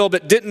master's will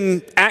but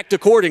didn't act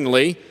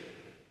accordingly.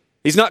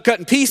 He's not cut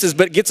in pieces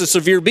but gets a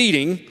severe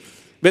beating.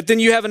 But then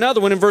you have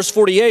another one in verse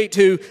 48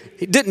 who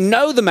didn't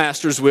know the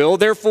master's will,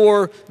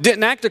 therefore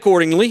didn't act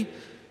accordingly,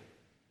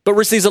 but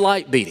receives a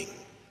light beating.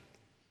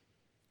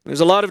 There's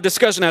a lot of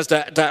discussion as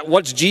to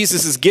what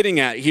Jesus is getting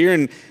at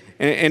here,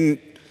 and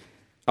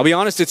I'll be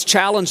honest, it's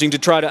challenging to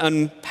try to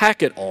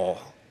unpack it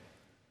all.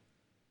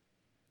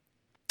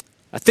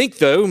 I think,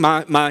 though,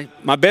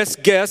 my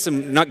best guess,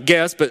 and not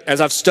guess, but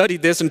as I've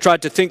studied this and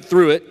tried to think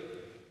through it,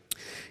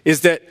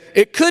 is that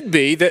it could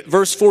be that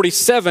verse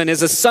 47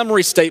 is a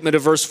summary statement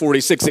of verse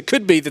 46. It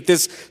could be that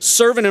this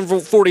servant in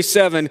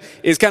 47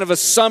 is kind of a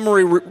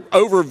summary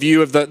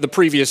overview of the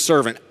previous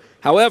servant.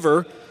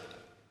 However,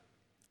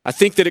 I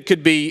think that it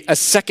could be a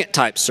second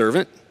type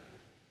servant.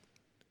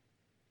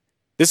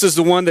 This is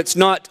the one that's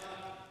not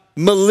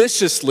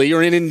maliciously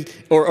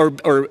or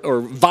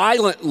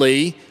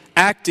violently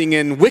acting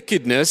in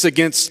wickedness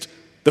against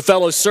the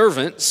fellow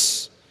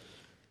servants,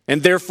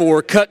 and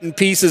therefore cut in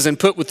pieces and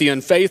put with the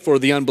unfaithful or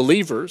the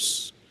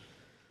unbelievers.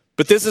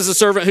 But this is a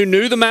servant who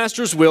knew the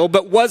master's will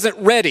but wasn't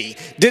ready,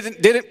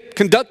 didn't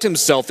conduct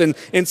himself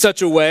in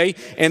such a way,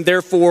 and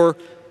therefore,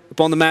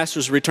 upon the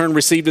master's return,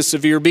 received a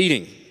severe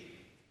beating.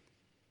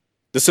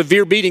 The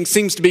severe beating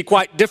seems to be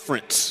quite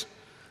different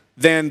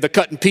than the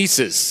cut in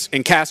pieces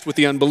and cast with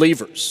the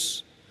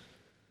unbelievers.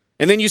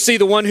 And then you see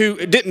the one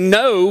who didn't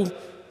know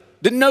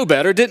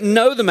better, didn't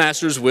know the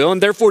master's will,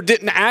 and therefore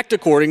didn't act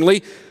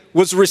accordingly,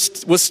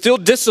 was still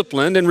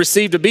disciplined and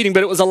received a beating,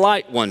 but it was a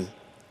light one.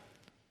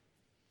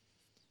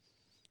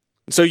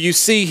 So you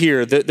see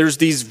here that there's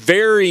these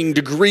varying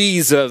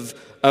degrees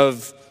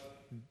of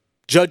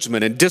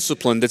judgment and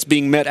discipline that's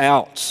being met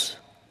out.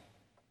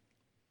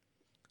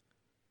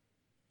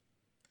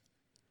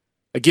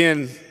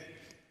 Again,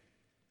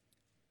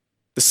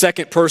 the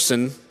second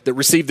person that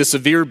received the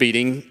severe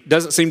beating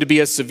doesn't seem to be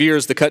as severe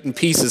as the cut in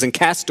pieces and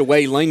cast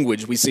away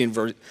language we see in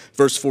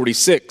verse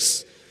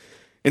 46.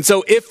 And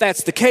so if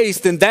that's the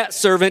case, then that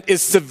servant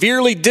is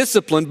severely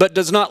disciplined but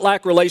does not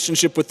lack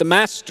relationship with the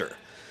master.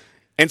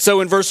 And so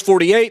in verse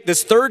 48,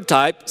 this third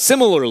type,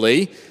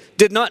 similarly,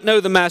 did not know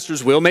the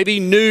master's will,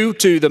 maybe new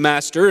to the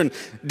master and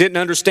didn't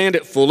understand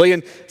it fully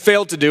and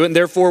failed to do it, and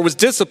therefore was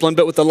disciplined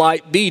but with a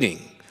light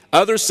beating.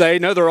 Others say,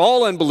 no, they're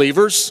all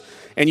unbelievers,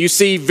 and you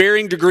see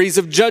varying degrees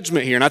of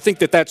judgment here. And I think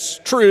that that's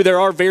true. There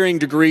are varying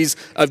degrees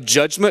of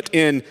judgment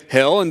in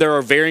hell, and there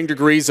are varying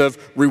degrees of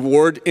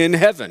reward in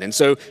heaven. And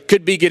so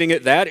could be getting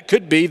at that. It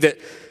could be that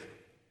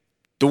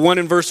the one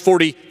in verse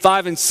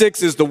 45 and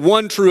 6 is the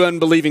one true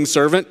unbelieving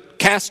servant,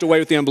 cast away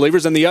with the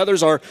unbelievers, and the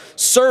others are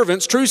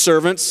servants, true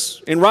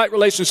servants, in right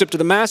relationship to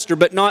the master,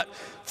 but not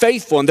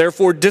faithful, and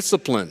therefore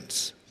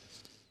disciplined.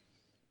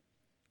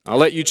 I'll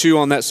let you chew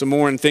on that some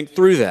more and think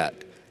through that.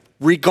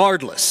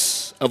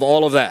 Regardless of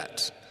all of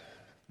that,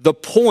 the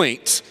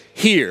point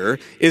here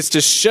is to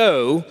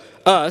show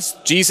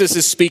us, Jesus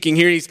is speaking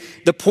here,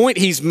 the point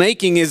he's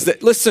making is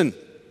that, listen,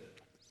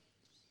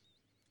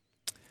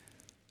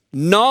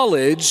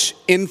 knowledge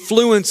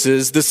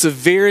influences the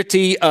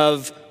severity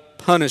of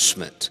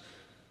punishment,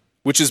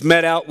 which is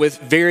met out with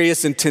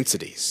various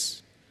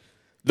intensities.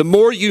 The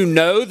more you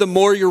know, the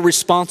more you're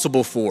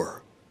responsible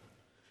for.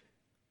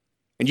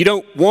 And you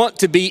don't want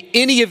to be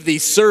any of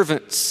these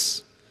servants.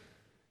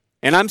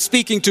 And I'm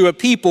speaking to a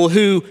people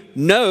who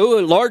know,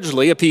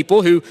 largely a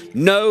people who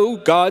know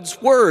God's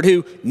word,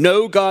 who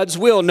know God's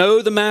will,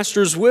 know the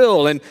master's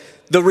will. And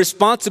the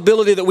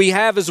responsibility that we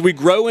have as we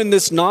grow in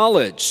this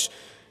knowledge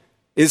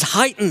is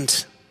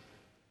heightened.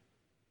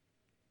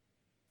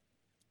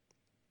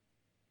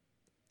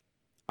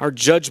 Our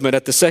judgment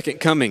at the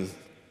second coming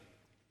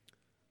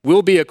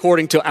will be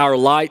according to our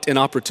light and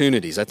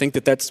opportunities. I think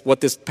that that's what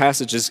this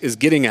passage is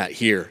getting at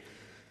here.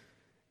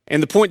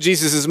 And the point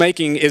Jesus is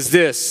making is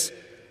this: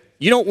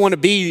 you don't want to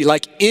be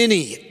like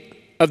any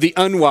of the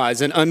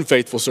unwise and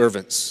unfaithful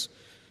servants.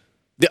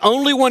 The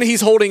only one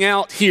he's holding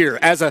out here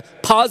as a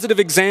positive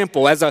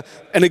example, as an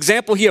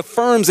example he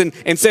affirms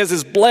and says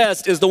is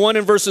blessed, is the one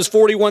in verses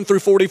 41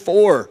 through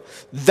 44.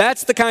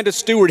 That's the kind of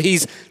steward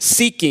he's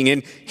seeking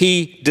and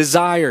he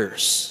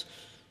desires.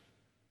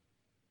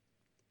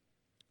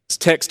 This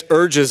text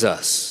urges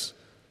us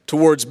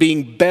towards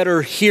being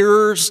better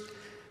hearers,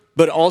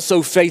 but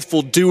also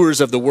faithful doers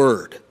of the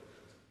word.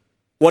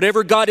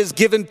 Whatever God has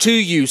given to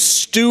you,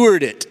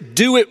 steward it,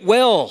 do it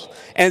well,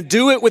 and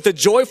do it with a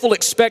joyful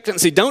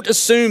expectancy. Don't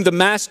assume the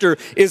master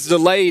is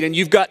delayed and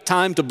you've got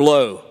time to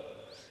blow.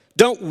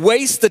 Don't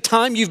waste the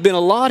time you've been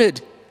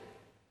allotted.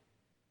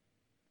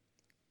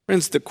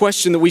 Friends, the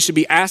question that we should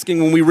be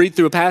asking when we read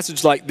through a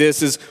passage like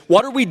this is,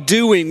 what are we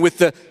doing with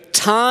the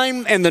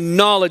time and the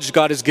knowledge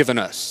God has given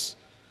us?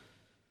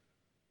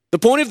 The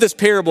point of this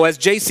parable, as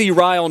J.C.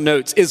 Ryle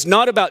notes, is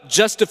not about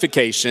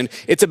justification,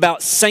 it's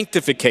about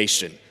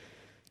sanctification.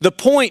 The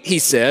point, he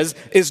says,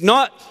 is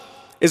not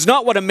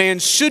what a man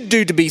should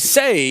do to be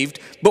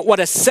saved, but what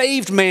a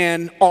saved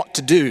man ought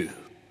to do.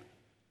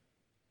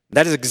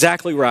 That is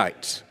exactly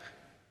right.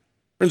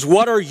 Friends,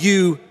 what are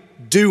you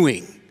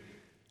doing?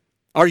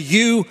 Are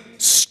you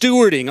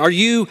stewarding? Are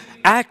you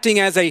acting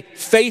as a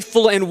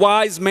faithful and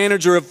wise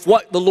manager of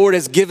what the Lord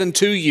has given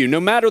to you,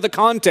 no matter the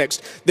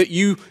context that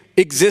you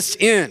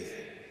exist in,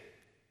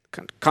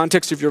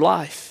 context of your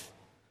life?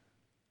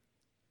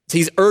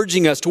 He's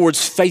urging us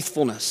towards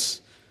faithfulness,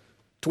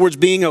 towards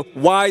being a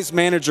wise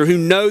manager who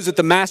knows that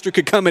the master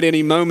could come at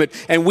any moment,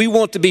 and we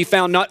want to be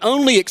found not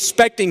only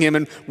expecting him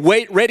and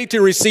ready to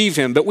receive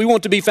him, but we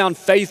want to be found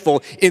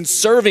faithful in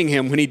serving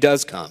him when he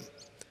does come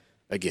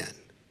again.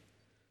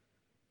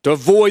 To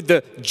avoid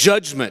the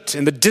judgment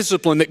and the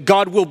discipline that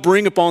God will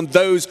bring upon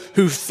those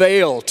who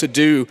fail to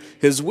do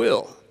his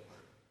will.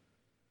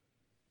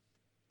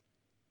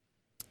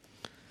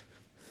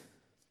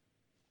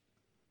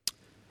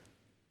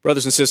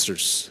 Brothers and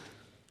sisters,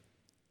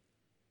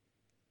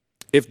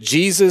 if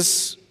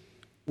Jesus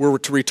were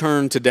to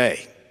return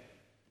today,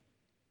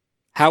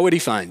 how would he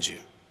find you?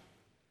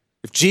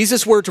 If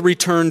Jesus were to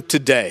return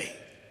today,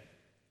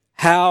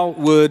 how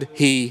would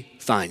he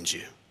find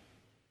you?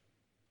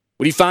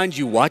 Would he find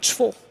you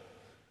watchful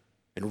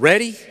and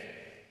ready,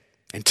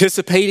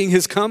 anticipating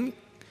his coming?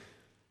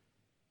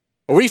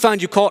 Or would he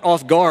find you caught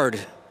off guard,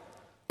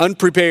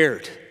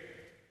 unprepared?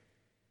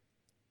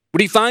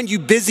 Would he find you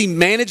busy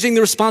managing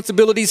the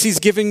responsibilities he's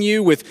given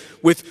you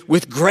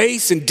with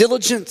grace and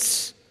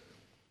diligence?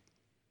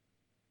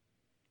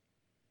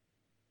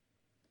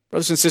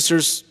 Brothers and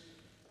sisters,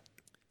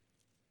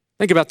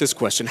 think about this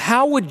question.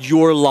 How would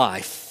your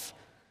life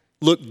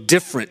look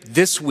different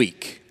this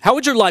week? How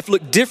would your life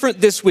look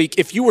different this week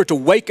if you were to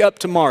wake up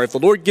tomorrow, if the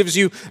Lord gives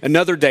you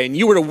another day, and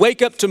you were to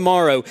wake up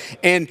tomorrow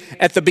and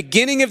at the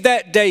beginning of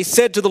that day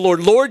said to the Lord,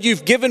 Lord,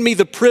 you've given me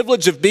the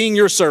privilege of being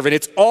your servant.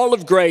 It's all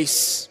of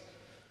grace.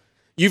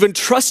 You've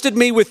entrusted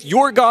me with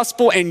your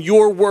gospel and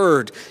your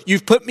word.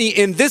 You've put me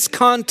in this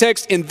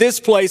context, in this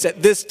place,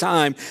 at this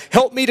time.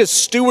 Help me to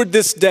steward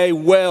this day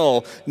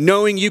well,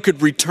 knowing you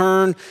could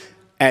return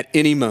at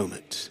any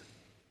moment.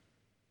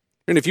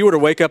 And if you were to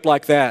wake up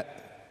like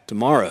that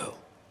tomorrow,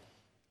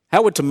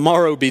 how would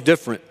tomorrow be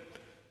different?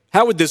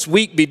 How would this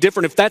week be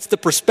different if that's the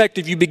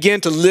perspective you begin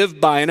to live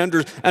by and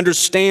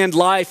understand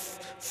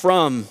life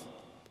from?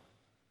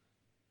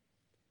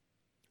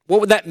 What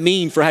would that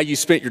mean for how you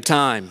spent your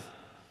time?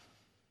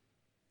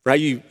 For how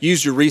you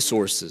use your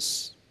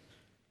resources,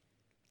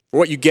 for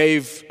what you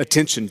gave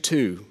attention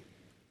to.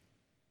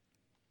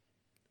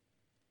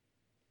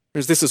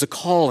 This is a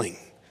calling.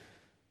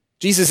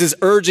 Jesus is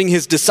urging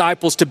his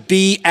disciples to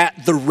be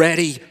at the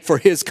ready for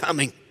his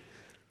coming,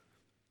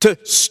 to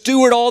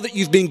steward all that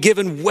you've been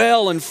given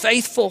well and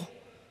faithful.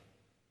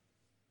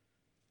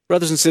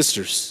 Brothers and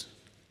sisters,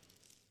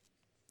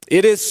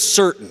 it is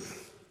certain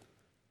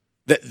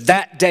that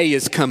that day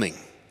is coming.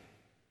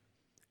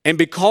 And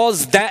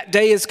because that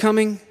day is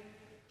coming,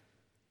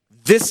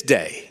 this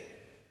day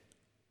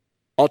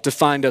ought to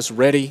find us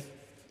ready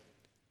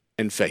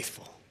and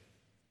faithful.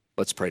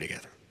 Let's pray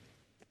together.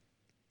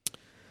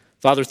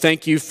 Father,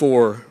 thank you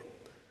for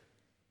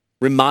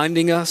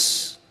reminding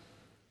us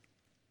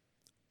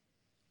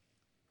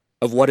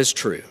of what is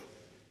true.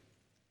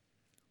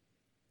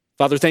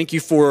 Father, thank you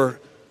for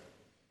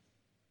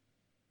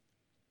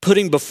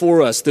putting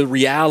before us the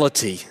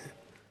reality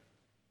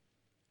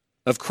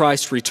of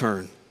Christ's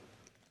return.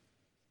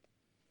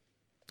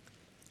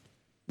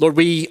 Lord,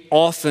 we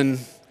often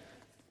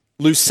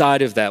lose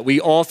sight of that.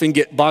 We often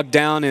get bogged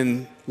down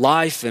in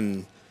life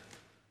and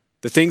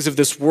the things of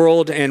this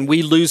world, and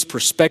we lose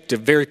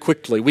perspective very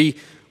quickly.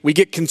 We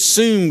get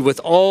consumed with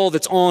all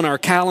that's on our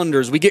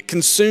calendars. We get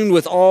consumed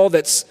with all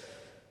that's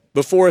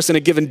before us in a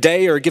given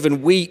day or a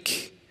given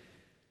week.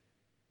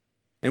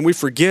 And we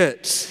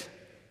forget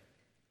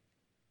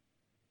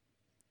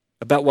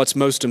about what's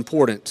most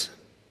important.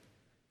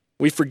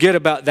 We forget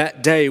about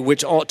that day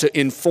which ought to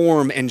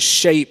inform and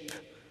shape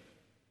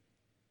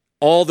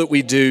all that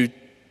we do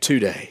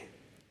today.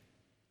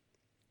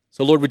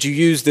 So Lord, would you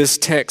use this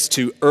text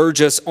to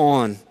urge us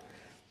on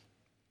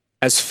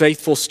as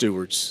faithful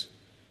stewards,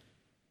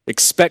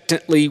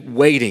 expectantly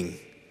waiting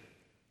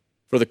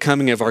for the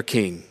coming of our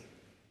King.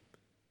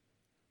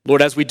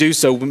 Lord, as we do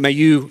so, may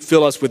you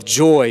fill us with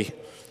joy,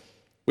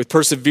 with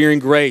persevering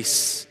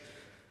grace,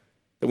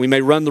 that we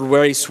may run the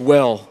race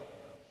well,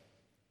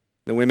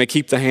 that we may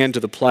keep the hand to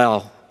the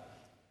plow,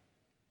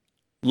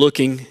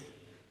 looking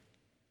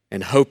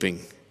and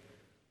hoping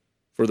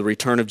for the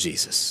return of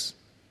Jesus.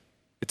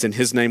 It's in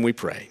his name we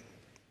pray.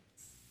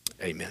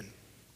 Amen.